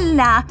la la la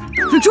la.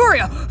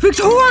 Victoria!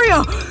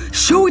 Victoria!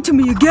 Show it to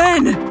me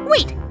again!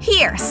 Wait,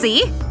 here,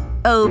 see?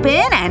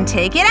 Open and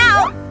take it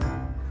out.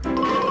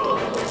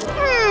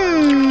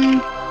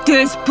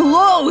 This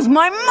blows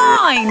my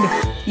mind!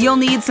 You'll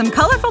need some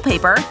colorful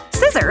paper,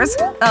 scissors,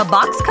 a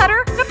box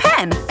cutter, a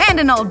pen, and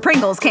an old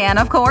Pringles can,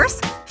 of course.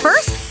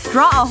 First,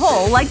 draw a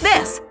hole like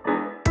this.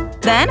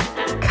 Then,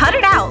 cut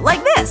it out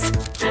like this.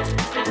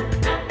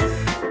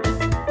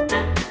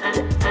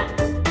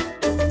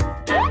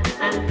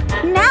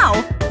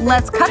 Now,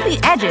 let's cut the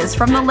edges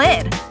from the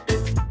lid.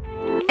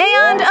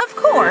 And, of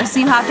course,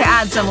 you have to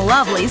add some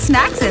lovely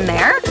snacks in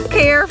there.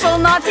 Careful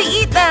not to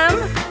eat them.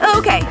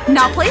 Okay,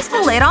 now place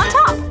the lid on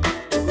top.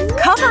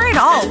 Cover it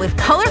all with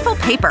colorful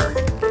paper.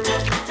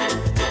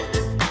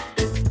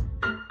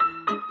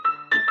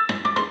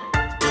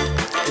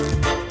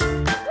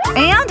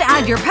 And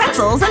add your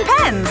pencils and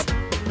pens.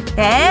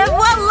 Et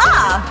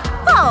voila!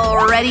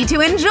 All ready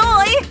to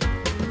enjoy!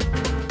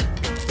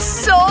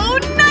 So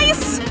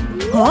nice!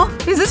 Huh?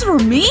 Is this for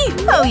me?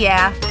 Oh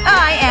yeah,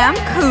 I am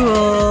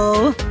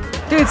cool.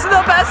 It's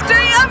the best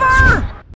day ever!